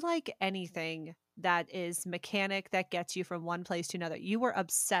 you like anything that is mechanic that gets you from one place to another. You were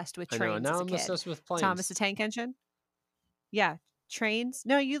obsessed with I know. trains Now as a I'm kid. obsessed with Thomas planes. the Tank Engine? Yeah, trains.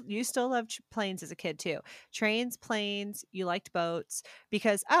 No, you still loved planes as a kid too. Trains, planes, you liked boats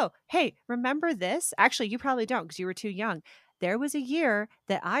because oh, hey, remember this? Actually, you probably don't because you were too young. There was a year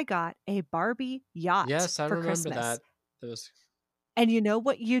that I got a Barbie yacht Yes, I for remember Christmas. that. It was And you know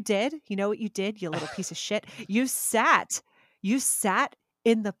what you did? You know what you did, you little piece of shit? You sat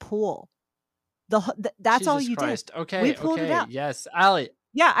in the pool. That's all Jesus you did. Christ. We Okay, pulled it okay. out. Yes, Allie.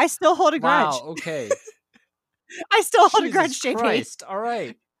 Yeah, I still hold a Wow, grudge. okay. I still hold a Jesus grudge, JP. Christ. All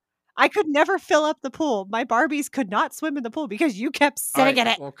right. I could never fill up the pool. My Barbies could not swim in the pool because you kept All sitting right.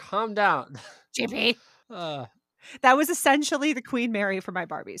 in it, Well, calm down. JP. uh, That was essentially the Queen Mary for my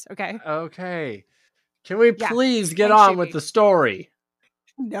Barbies, okay? okay. Can we Yeah. please get Thanks, on with JP. the story?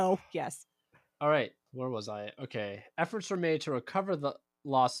 No. Yes. All right. Where was I? Okay. Efforts were made to recover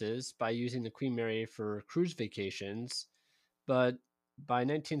losses by using the Queen Mary for cruise vacations, but by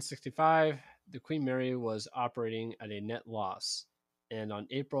 1965, the Queen Mary was operating at a net loss. And on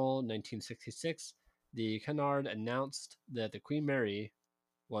April 1966, the Cunard announced that the Queen Mary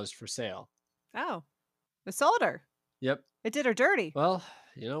was for sale. Oh, it sold her. Yep. It did her dirty. Well,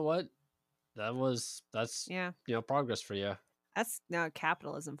 you know what? That's Yeah, progress for you. that's now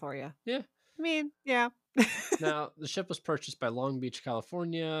capitalism for you. Yeah. I mean, yeah. Now, the ship was purchased by Long Beach,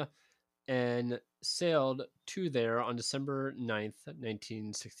 California, and sailed to there on December 9th,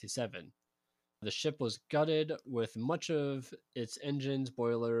 1967. The ship was gutted with much of its engines,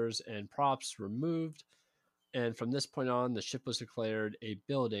 boilers, and props removed, and from this point on, the ship was declared a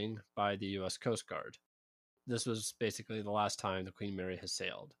building by the U.S. Coast Guard. This was basically the last time the Queen Mary has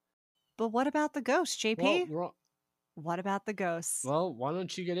sailed. But what about the ghosts, Well, JP? What about the ghosts? why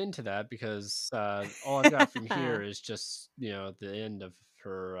don't you get into that? Because all I've got from here is just the end of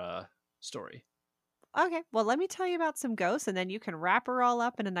her story. Okay, well, let me tell you about some ghosts and then you can wrap her all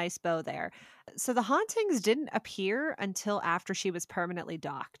up in a nice bow there. So, the hauntings didn't appear until after she was permanently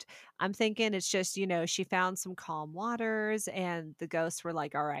docked. I'm thinking it's just, she found some calm waters and the ghosts were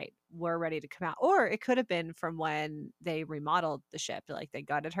like, all right, we're ready to come out. Or it could have been from when they remodeled the ship, like they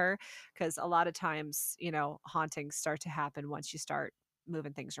gutted her. Because a lot of times, hauntings start to happen once you start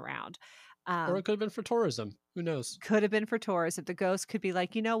moving things around. Or it Um, could have been for tourism. Who knows? could have been for tourists. If the ghost could be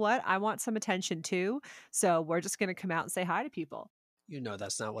like, you know what? I want some attention too. So we're just going to come out and say hi to people.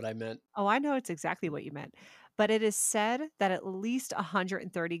 That's not what I meant. Oh, I know it's exactly what you meant. But it is said that at least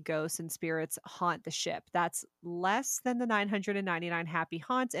 130 ghosts and spirits haunt the ship. That's less than the 999 happy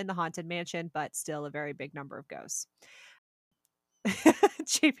haunts in the Haunted Mansion, but still a very big number of ghosts.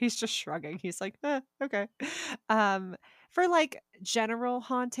 JP's just shrugging. He's like, okay. Um, for like general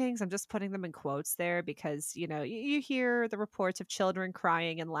hauntings, I'm just putting them in quotes there because, you hear the reports of children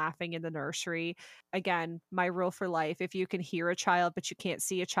crying and laughing in the nursery. Again, my rule for life, if you can hear a child but you can't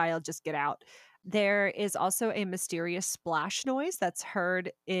see a child, just get out. There is also a mysterious splash noise that's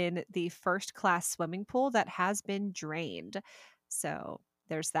heard in the first class swimming pool that has been drained. So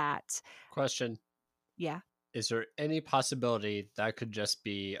there's that. Question. Yeah. Is there any possibility that could just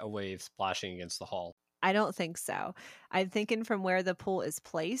be a wave splashing against the hull? I don't think so. I'm thinking from where the pool is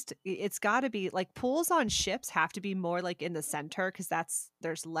placed, it's got to be like pools on ships have to be more like in the center because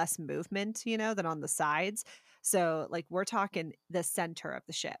there's less movement, than on the sides. So like we're talking the center of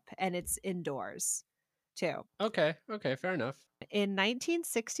the ship and it's indoors too. Okay, fair enough. In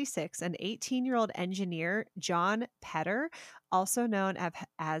 1966, an 18-year-old engineer, John Petter, also known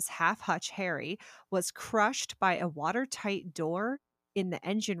as Half Hutch Harry, was crushed by a watertight door in the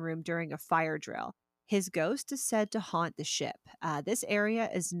engine room during a fire drill. His ghost is said to haunt the ship. This area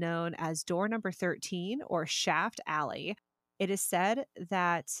is known as door number 13 or Shaft Alley. It is said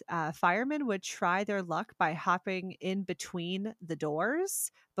that firemen would try their luck by hopping in between the doors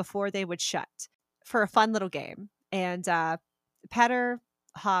before they would shut for a fun little game. And Petter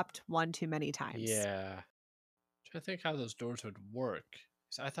hopped one too many times. Yeah. Trying to think how those doors would work.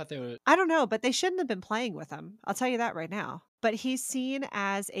 So I thought they would. I don't know, but they shouldn't have been playing with him. I'll tell you that right now. But he's seen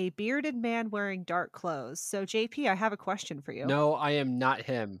as a bearded man wearing dark clothes. So JP, I have a question for you. No, I am not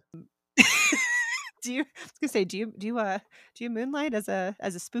him. I was gonna say, do you moonlight as a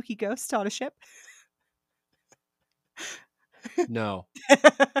spooky ghost on a ship? No.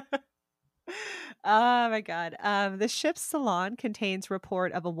 Oh my god. The ship's salon contains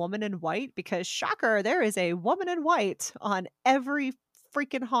report of a woman in white because shocker, there is a woman in white on every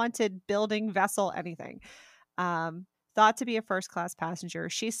freaking haunted building, vessel, anything. Thought to be a first class passenger.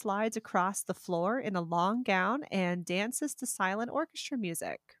 She slides across the floor in a long gown and dances to silent orchestra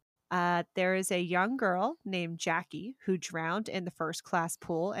music. There is a young girl named Jackie who drowned in the first class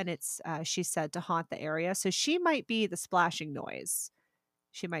pool, and she's said to haunt the area. So she might be the splashing noise.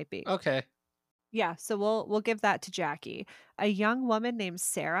 She might be. Okay. Yeah, so we'll give that to Jackie. A young woman named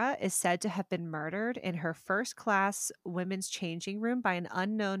Sarah is said to have been murdered in her first class women's changing room by an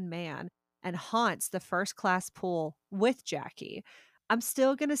unknown man and haunts the first class pool with Jackie. I'm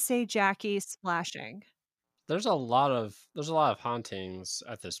still going to say Jackie's splashing. There's a lot of hauntings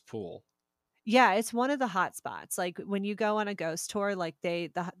at this pool. Yeah, it's one of the hot spots. Like when you go on a ghost tour, like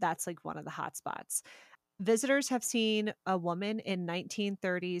that's like one of the hot spots. Visitors have seen a woman in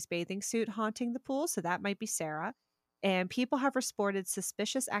 1930s bathing suit haunting the pool, so that might be Sarah. And people have reported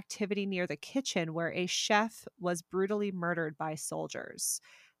suspicious activity near the kitchen where a chef was brutally murdered by soldiers.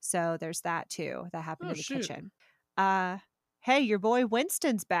 So there's that too. That happened Oh in the shoot. kitchen. Uh hey, your boy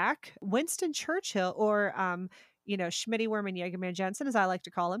Winston's back. Winston Churchill or Schmitty Werman Jagerman Jensen, as I like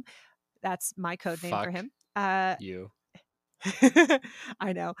to call him. That's my code name for Fuck him. you.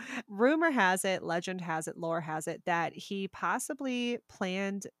 I know. Rumor has it, legend has it, lore has it that he possibly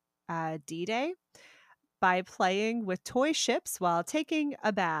planned D-Day by playing with toy ships while taking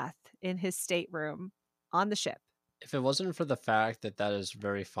a bath in his stateroom on the ship. If it wasn't for the fact that that is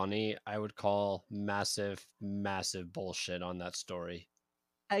very funny, I would call massive, massive bullshit on that story.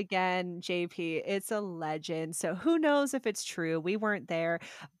 Again, JP, it's a legend. So who knows if it's true? We weren't there,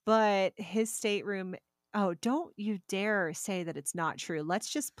 but his stateroom. Oh, don't you dare say that it's not true. Let's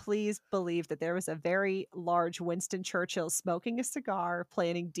just please believe that there was a very large Winston Churchill smoking a cigar,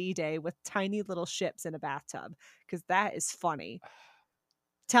 planning D-Day with tiny little ships in a bathtub, because that is funny.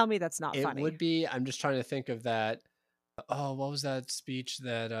 Tell me that's not It funny. would be. I'm just trying to think of that. Oh, what was that speech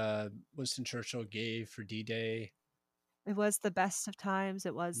that Winston Churchill gave for D-Day? It was the best of times.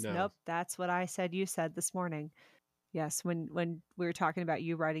 It was, No. nope, that's what I said you said this morning. Yes, when we were talking about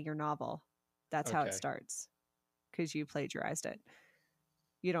you writing your novel. That's how it Okay. starts. Because you plagiarized it.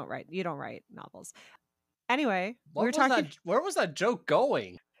 You don't write novels. Anyway, we were What was talking. that? Where was that joke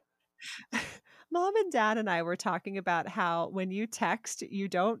going? Mom and dad and I were talking about how when you text, you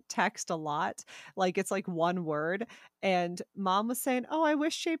don't text a lot. Like it's like one word. And mom was saying, "Oh, I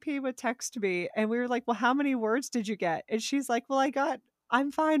wish JP would text me." And we were like, "Well, how many words did you get?" And she's like, "Well,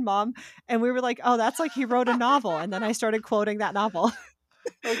 I'm fine, mom." And we were like, "Oh, that's like he wrote a novel." And then I started quoting that novel.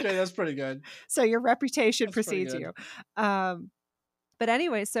 Okay, that's pretty good. So your reputation That's pretty precedes good. you. Um, But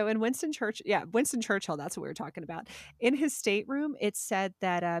anyway, so in Winston Churchill, that's what we were talking about. In his stateroom, it said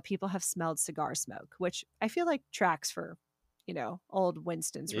that people have smelled cigar smoke, which I feel like tracks for, old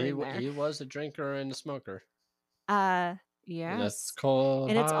Winston's room there. He was a drinker and a smoker. Uh, Let's yes. cold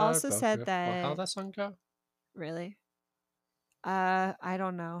And it's hard also said poker. Well, how that that song go? really, I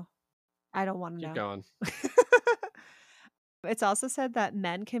don't know. I don't want to Keep know. going. It's also said that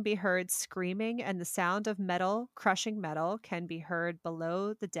men can be heard screaming, and the sound of metal crushing metal can be heard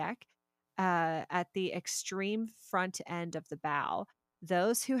below the deck at the extreme front end of the bow.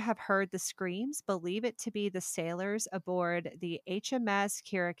 Those who have heard the screams believe it to be the sailors aboard the HMS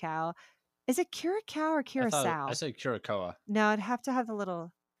Curacao. Is it Curacao or I Curacao? said Curacoa. No, I'd have to have the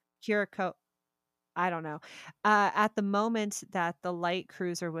little Curacao. I don't know. At the moment that the light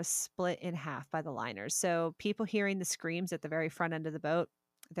cruiser was split in half by the liners. So people hearing the screams at the very front end of the boat,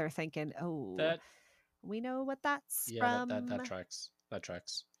 they're thinking, "Oh, That we know what that's yeah, that from." tracks. That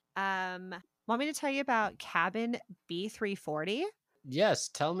tracks. Want me to tell you about cabin B340? Yes,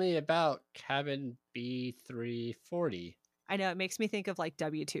 tell me about cabin B340. I know it makes me think of like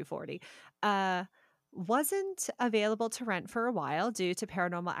W240. Uh, wasn't available to rent for a while due to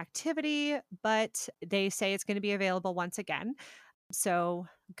paranormal activity, but they say it's going to be available once again. So,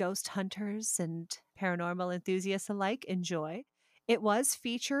 ghost hunters and paranormal enthusiasts alike enjoy. It was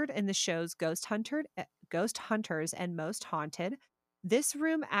featured in the shows Ghost Hunters and Most Haunted. This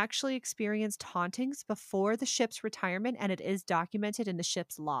room actually experienced hauntings before the ship's retirement, and it is documented in the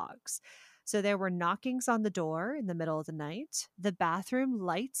ship's logs. So there were knockings on the door in the middle of the night. The bathroom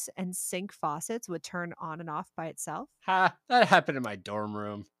lights and sink faucets would turn on and off by itself. Ha! That happened in my dorm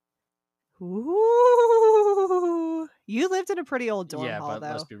room. Ooh, you lived in a pretty old dorm Yeah, hall, but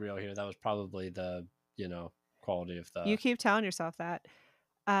let's though. be real here. That was probably the quality of You the. keep telling yourself that.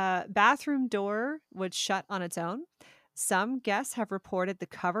 Bathroom door would shut on its own. Some guests have reported the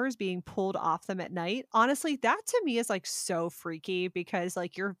covers being pulled off them at night. Honestly, that to me is like so freaky because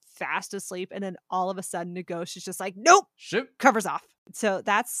like you're fast asleep and then all of a sudden a ghost is just like, nope, Shoot! covers off. So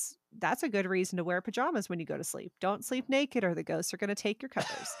that's a good reason to wear pajamas when you go to sleep. Don't sleep naked or the ghosts are going to take your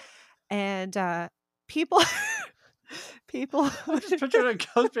covers. And people people I'm just picturing a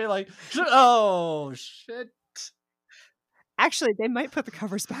ghost being like, "Oh shit! actually they might put the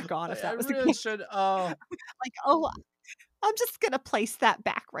covers back on if I that was the really case. should." Oh, Like, "Oh, I'm just gonna place that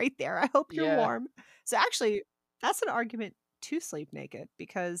back right there. I hope you're yeah. warm." So actually, that's an argument to sleep naked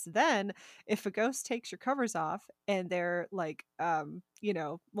because then if a ghost takes your covers off and they're like,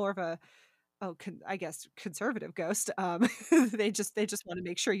 more of a I guess conservative ghost, they just want to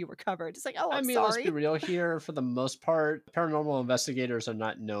make sure you were covered. It's like, "Oh, I I'm mean, let's be sorry." real here. For the most part, paranormal investigators are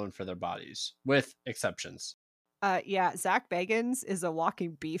not known for their bodies, with exceptions. Yeah, Zach Bagans is a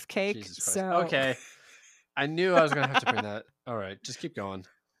walking beefcake. Jesus Christ. So Okay, I knew I was gonna have to bring that. All right, just keep going.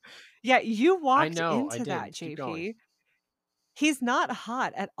 yeah, you I walked know, I into did. that, Keep going. JP. He's not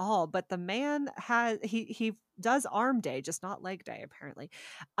hot at all, but the man has he does arm day, just not leg day apparently.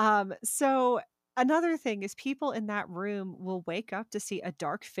 So another thing is people in that room will wake up to see a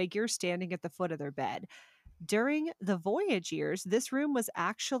dark figure standing at the foot of their bed. During the voyage years, this room was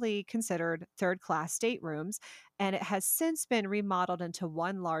actually considered third class staterooms, and it has since been remodeled into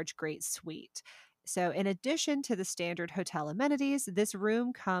one large great suite. So, in addition to the standard hotel amenities, this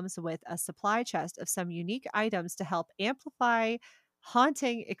room comes with a supply chest of some unique items to help amplify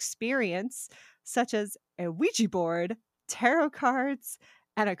haunting experience, such as a Ouija board, tarot cards,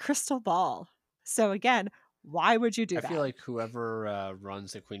 and a crystal ball. So, again, why would you do I feel that? like whoever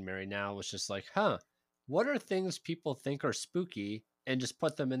runs the Queen Mary now was just like, huh, what are things people think are spooky and just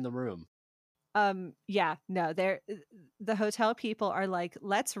put them in the room? Yeah, no, the hotel people are like,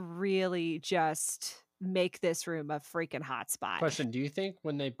 let's really just make this room a freaking hotspot. Question: do you think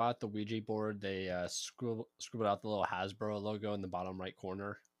when they bought the Ouija board, they scribbled out the little Hasbro logo in the bottom right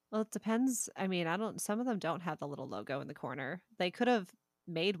corner? Well, it depends. I mean, I don't some of them don't have the little logo in the corner. They could have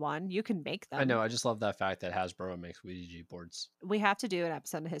made one. You can make I know. them. I just love that fact that Hasbro makes Ouija boards. We have to do an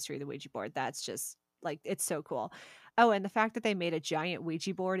episode on the history of the Ouija board. That's just like it's so cool. Oh, and the fact that they made a giant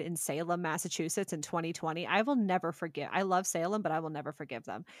Ouija board in Salem, Massachusetts in 2020, I will never forget. I love Salem, but I will never forgive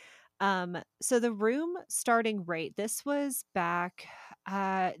them. So the room starting rate, this was back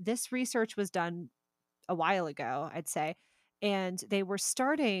this research was done a while ago, I'd say, and they were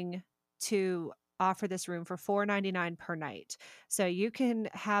starting to offer this room for 4.99 per night. So you can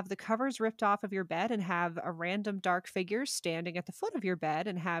have the covers ripped off of your bed and have a random dark figure standing at the foot of your bed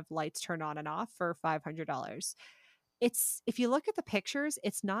and have lights turn on and off for $500. It's if you look at the pictures,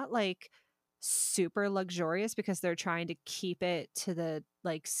 it's not like super luxurious because they're trying to keep it to the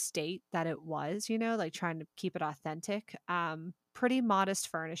like state that it was, like trying to keep it authentic. Pretty modest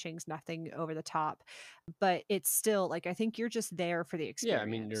furnishings, nothing over the top, but it's still like I think you're just there for the Yeah, I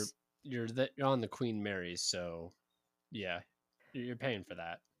mean experience. you're on the Queen Mary, so yeah, you're paying for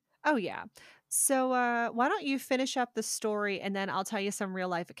that. Oh yeah. So why don't you finish up the story and then I'll tell you some real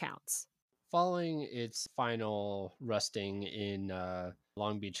life accounts. Following its final rusting in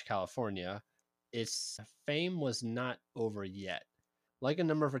Long Beach, California, its fame was not over yet. Like a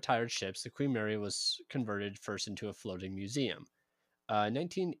number of retired ships, the Queen Mary was converted first into a floating museum. In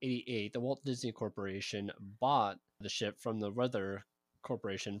 1988, the Walt Disney Corporation bought the ship from the Weather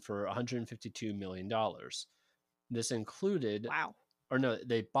Corporation for $152 million. This included, Wow. or no,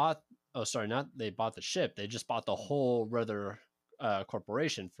 they bought, oh, sorry, not they bought the ship, they just bought the whole Weather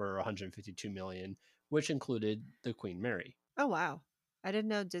Corporation for 152 million, which included the Queen Mary. Oh wow. I didn't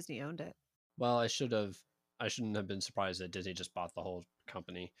know Disney owned it. Well, I shouldn't have been surprised that Disney just bought the whole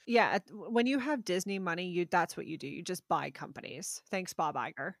company. Yeah, when you have Disney money, you that's what you do. You just buy companies. Thanks, Bob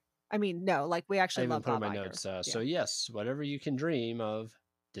Iger. I mean, no, like we I actually even love put in Bob my Iger. notes, so Yeah. yes, whatever you can dream of,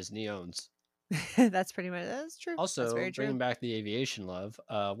 Disney owns. That's pretty much that's true. That's Also, very true. bringing back the aviation love,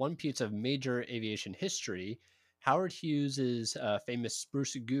 one piece of major aviation history, Howard Hughes's famous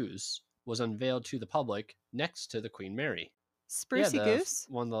Spruce Goose was unveiled to the public next to the Queen Mary. Yeah, Sprucey Goose?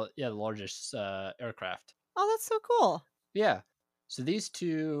 the largest aircraft. Oh, that's so cool. Yeah. So these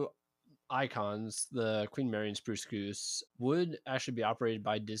two icons, the Queen Mary and Spruce Goose, would actually be operated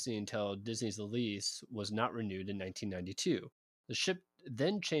by Disney until Disney's lease was not renewed in 1992. The ship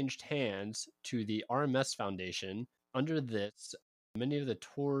then changed hands to the RMS Foundation. Under this, many of the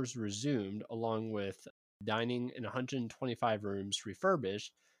tours resumed, along with dining in 125 rooms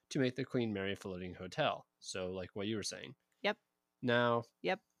refurbished to make the Queen Mary floating hotel. So, like what you were saying. Yep. Now,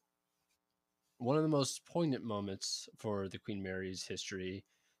 Yep. one of the most poignant moments for the Queen Mary's history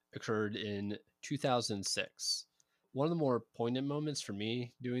occurred in 2006. One of the more poignant moments for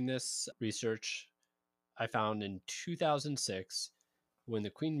me doing this research I found in 2006 when the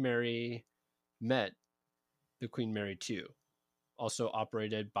Queen Mary met the Queen Mary 2, also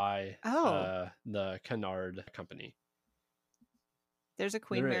operated by Oh, the Cunard Company. there's a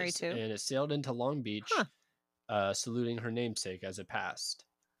Queen There Mary is, too? and it sailed into Long Huh. Beach, saluting her namesake as it passed.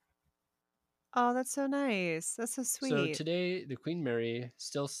 Oh, that's so nice. That's so So sweet. today, the Queen Mary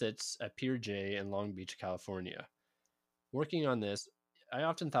still sits at Pier J in Long Beach, California. Working on this, I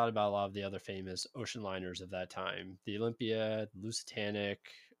often thought about a lot of the other famous ocean liners of that time, the Olympia, the Lusitanic,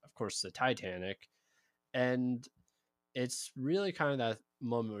 of course, the Titanic. And it's really kind of that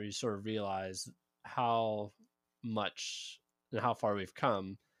moment where you sort of realize how much and how far we've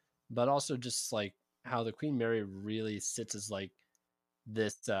come, but also just like how the Queen Mary really sits as like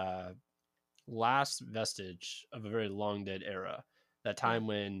this last vestige of a very long dead era. That Yeah. time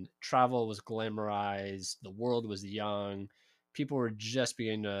when travel was glamorized, the world was young, people were just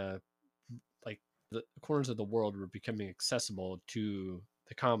beginning to like the corners of the world were becoming accessible to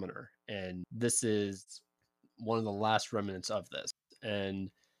the commoner. And this is one of the last remnants of this.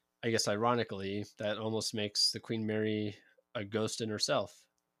 And I guess ironically, that almost makes the Queen Mary a ghost in herself,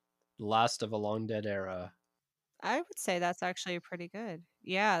 the last of a long dead era. I would say that's actually pretty good.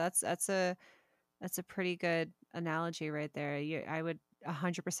 Yeah, that's a pretty good analogy right there.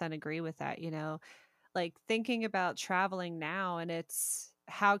 100% agree with that, like thinking about traveling now and it's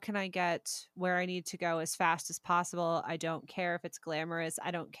how can I get where I need to go as fast as possible? I don't care if it's glamorous.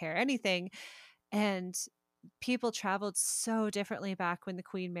 I don't care anything. And people traveled so differently back when the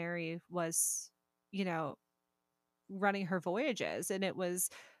Queen Mary was, you know, running her voyages and it was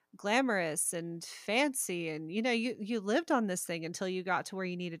glamorous and fancy and you lived on this thing until you got to where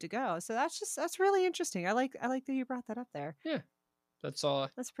you needed to go. So that's really interesting. I like that you brought that up there. Yeah, that's all.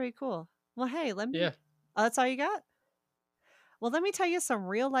 That's pretty cool. Well, hey, let me Yeah. oh, that's all you got? Well, let me tell you some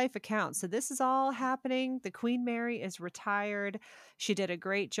real life accounts. So this is all happening. The Queen Mary is retired. She did a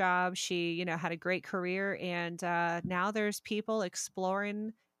great job. She, had a great career, and now there's people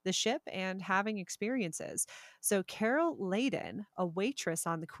exploring the ship and having experiences. So Carol Layden, a waitress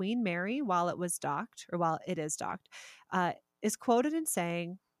on the Queen Mary while it was docked, or while it is docked, uh, is quoted in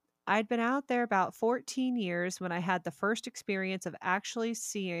saying, "I'd been out there about 14 years when I had the first experience of actually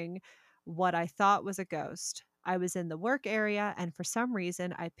seeing what I thought was a ghost. I was in the work area, and for some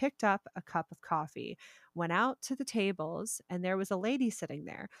reason, I picked up a cup of coffee, went out to the tables, and there was a lady sitting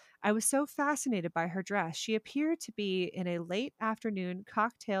there. I was so fascinated by her dress. She appeared to be in a late afternoon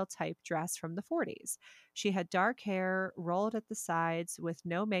cocktail type dress from the 40s. She had dark hair rolled at the sides with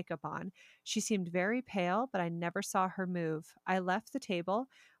no makeup on. She seemed very pale, but I never saw her move. I left the table,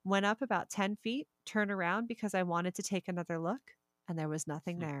 went up about 10 feet, turned around because I wanted to take another look, and there was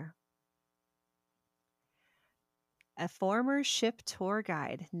nothing Hmm. there." A former ship tour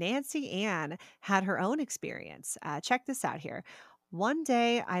guide, Nancy Ann, had her own experience. Check this out here. "One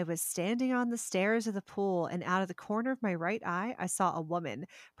day, I was standing on the stairs of the pool, and out of the corner of my right eye, I saw a woman,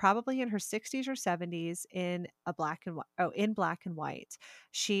 probably in her 60s or 70s, in black and white.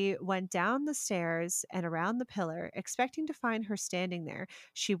 She went down the stairs and around the pillar, expecting to find her standing there.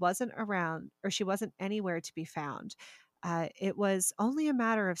 She wasn't around, or she wasn't anywhere to be found. It was only a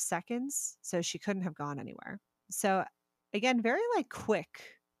matter of seconds, so she couldn't have gone anywhere." So again, very like quick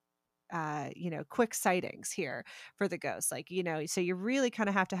sightings here for the ghosts. Like, so you really kind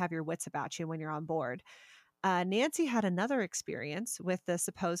of have to have your wits about you when you're on board. Nancy had another experience with the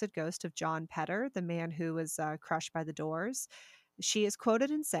supposed ghost of John Petter, the man who was crushed by the doors. She is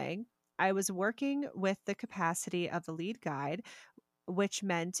quoted in saying, "I was working with the capacity of the lead guide, which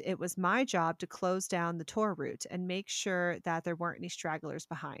meant it was my job to close down the tour route and make sure that there weren't any stragglers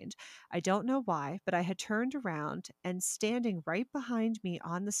behind. I don't know why, but I had turned around, and standing right behind me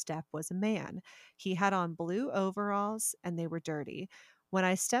on the step was a man. He had on blue overalls and they were dirty. When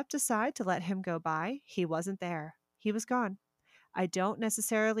I stepped aside to let him go by, he wasn't there. He was gone. I don't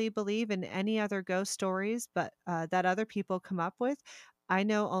necessarily believe in any other ghost stories, but that other people come up with. I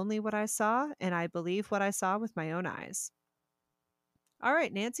know only what I saw, and I believe what I saw with my own eyes." All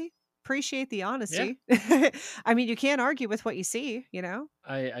right, Nancy. Appreciate the Yeah. honesty. I mean, you can't argue with what you see.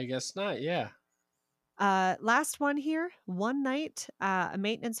 I guess not. Yeah. Last one here. One night, a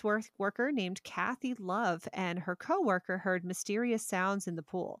maintenance worker named Kathy Love and her coworker heard mysterious sounds in the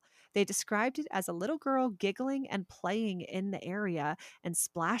pool. They described it as a little girl giggling and playing in the area and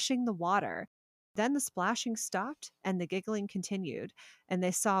splashing the water. Then the splashing stopped and the giggling continued, and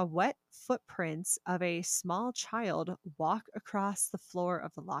they saw wet footprints of a small child walk across the floor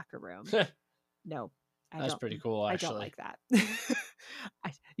of the locker room. No, I That's don't pretty cool, I don't actually. like that.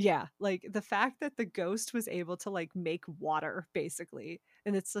 Yeah, like, the fact that the ghost was able to, like, make water, basically,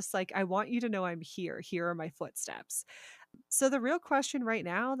 and it's just like, "I want you to know I'm here. Here are my footsteps." So the real question right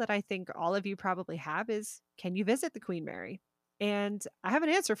now that I think all of you probably have is, can you visit the Queen Mary? And I have an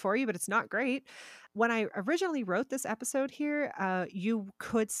answer for you, but it's not great. When I originally wrote this episode here, you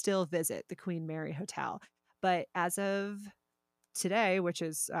could still visit the Queen Mary Hotel, but as of today, which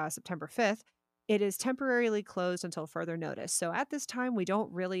is September 5th, it is temporarily closed until further notice. So at this time, we don't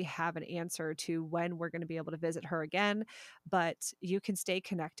really have an answer to when we're going to be able to visit her again, but you can stay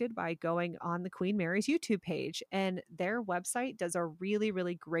connected by going on the Queen Mary's YouTube page. And their website does a really,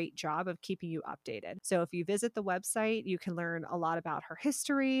 really great job of keeping you updated. So if you visit the website, you can learn a lot about her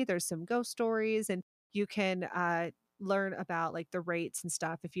history. There's some ghost stories, and you can learn about like the rates and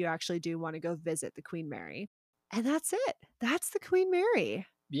stuff if you actually do want to go visit the Queen Mary. And that's it. That's the Queen Mary.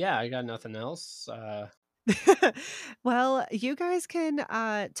 Yeah, I got nothing else. Well, you guys can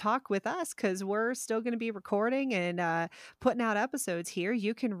talk with us because we're still going to be recording and putting out episodes here.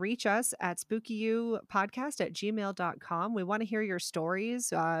 You can reach us at spookyyoupodcast@gmail.com. We want to hear your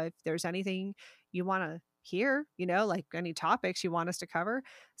stories. If there's anything you want to here, like any topics you want us to cover,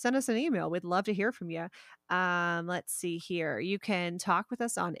 send us an email. We'd love to hear from you. Let's see here. You can talk with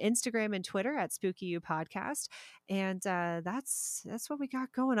us on Instagram and Twitter at Spooky You Podcast. And that's what we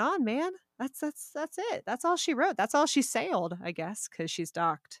got going on, man. That's it. That's all she wrote. That's all she sailed, I guess, because she's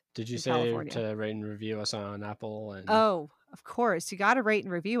docked Did you in say California. to rate and review us on Apple and Oh, of course. You got to rate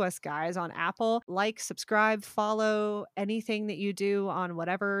and review us, guys, on Apple. Like, subscribe, follow anything that you do on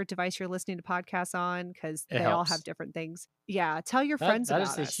whatever device you're listening to podcasts on, because it they all have helps? different things. Yeah. Tell your That friends that is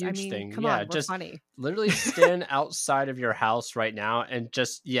about a us. I huge mean, thing. come Yeah, on. We're just funny. literally stand outside of your house right now and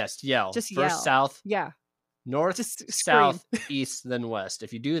just yes, yell. Just First yell. south, Yeah. north, Just scream. south, east, then west.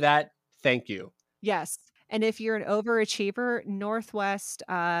 If you do that, thank you. Yes. And if you're an overachiever, northwest,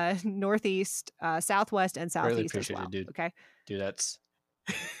 northeast, southwest, and Greatly southeast as appreciated, well. dude. Okay. Dudettes.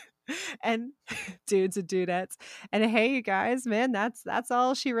 And dudes and dudettes. And hey, you guys, man, that's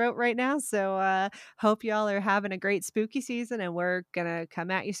all she wrote right now. So hope y'all are having a great spooky season, and we're gonna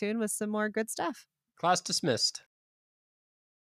come at you soon with some more good stuff. Class dismissed.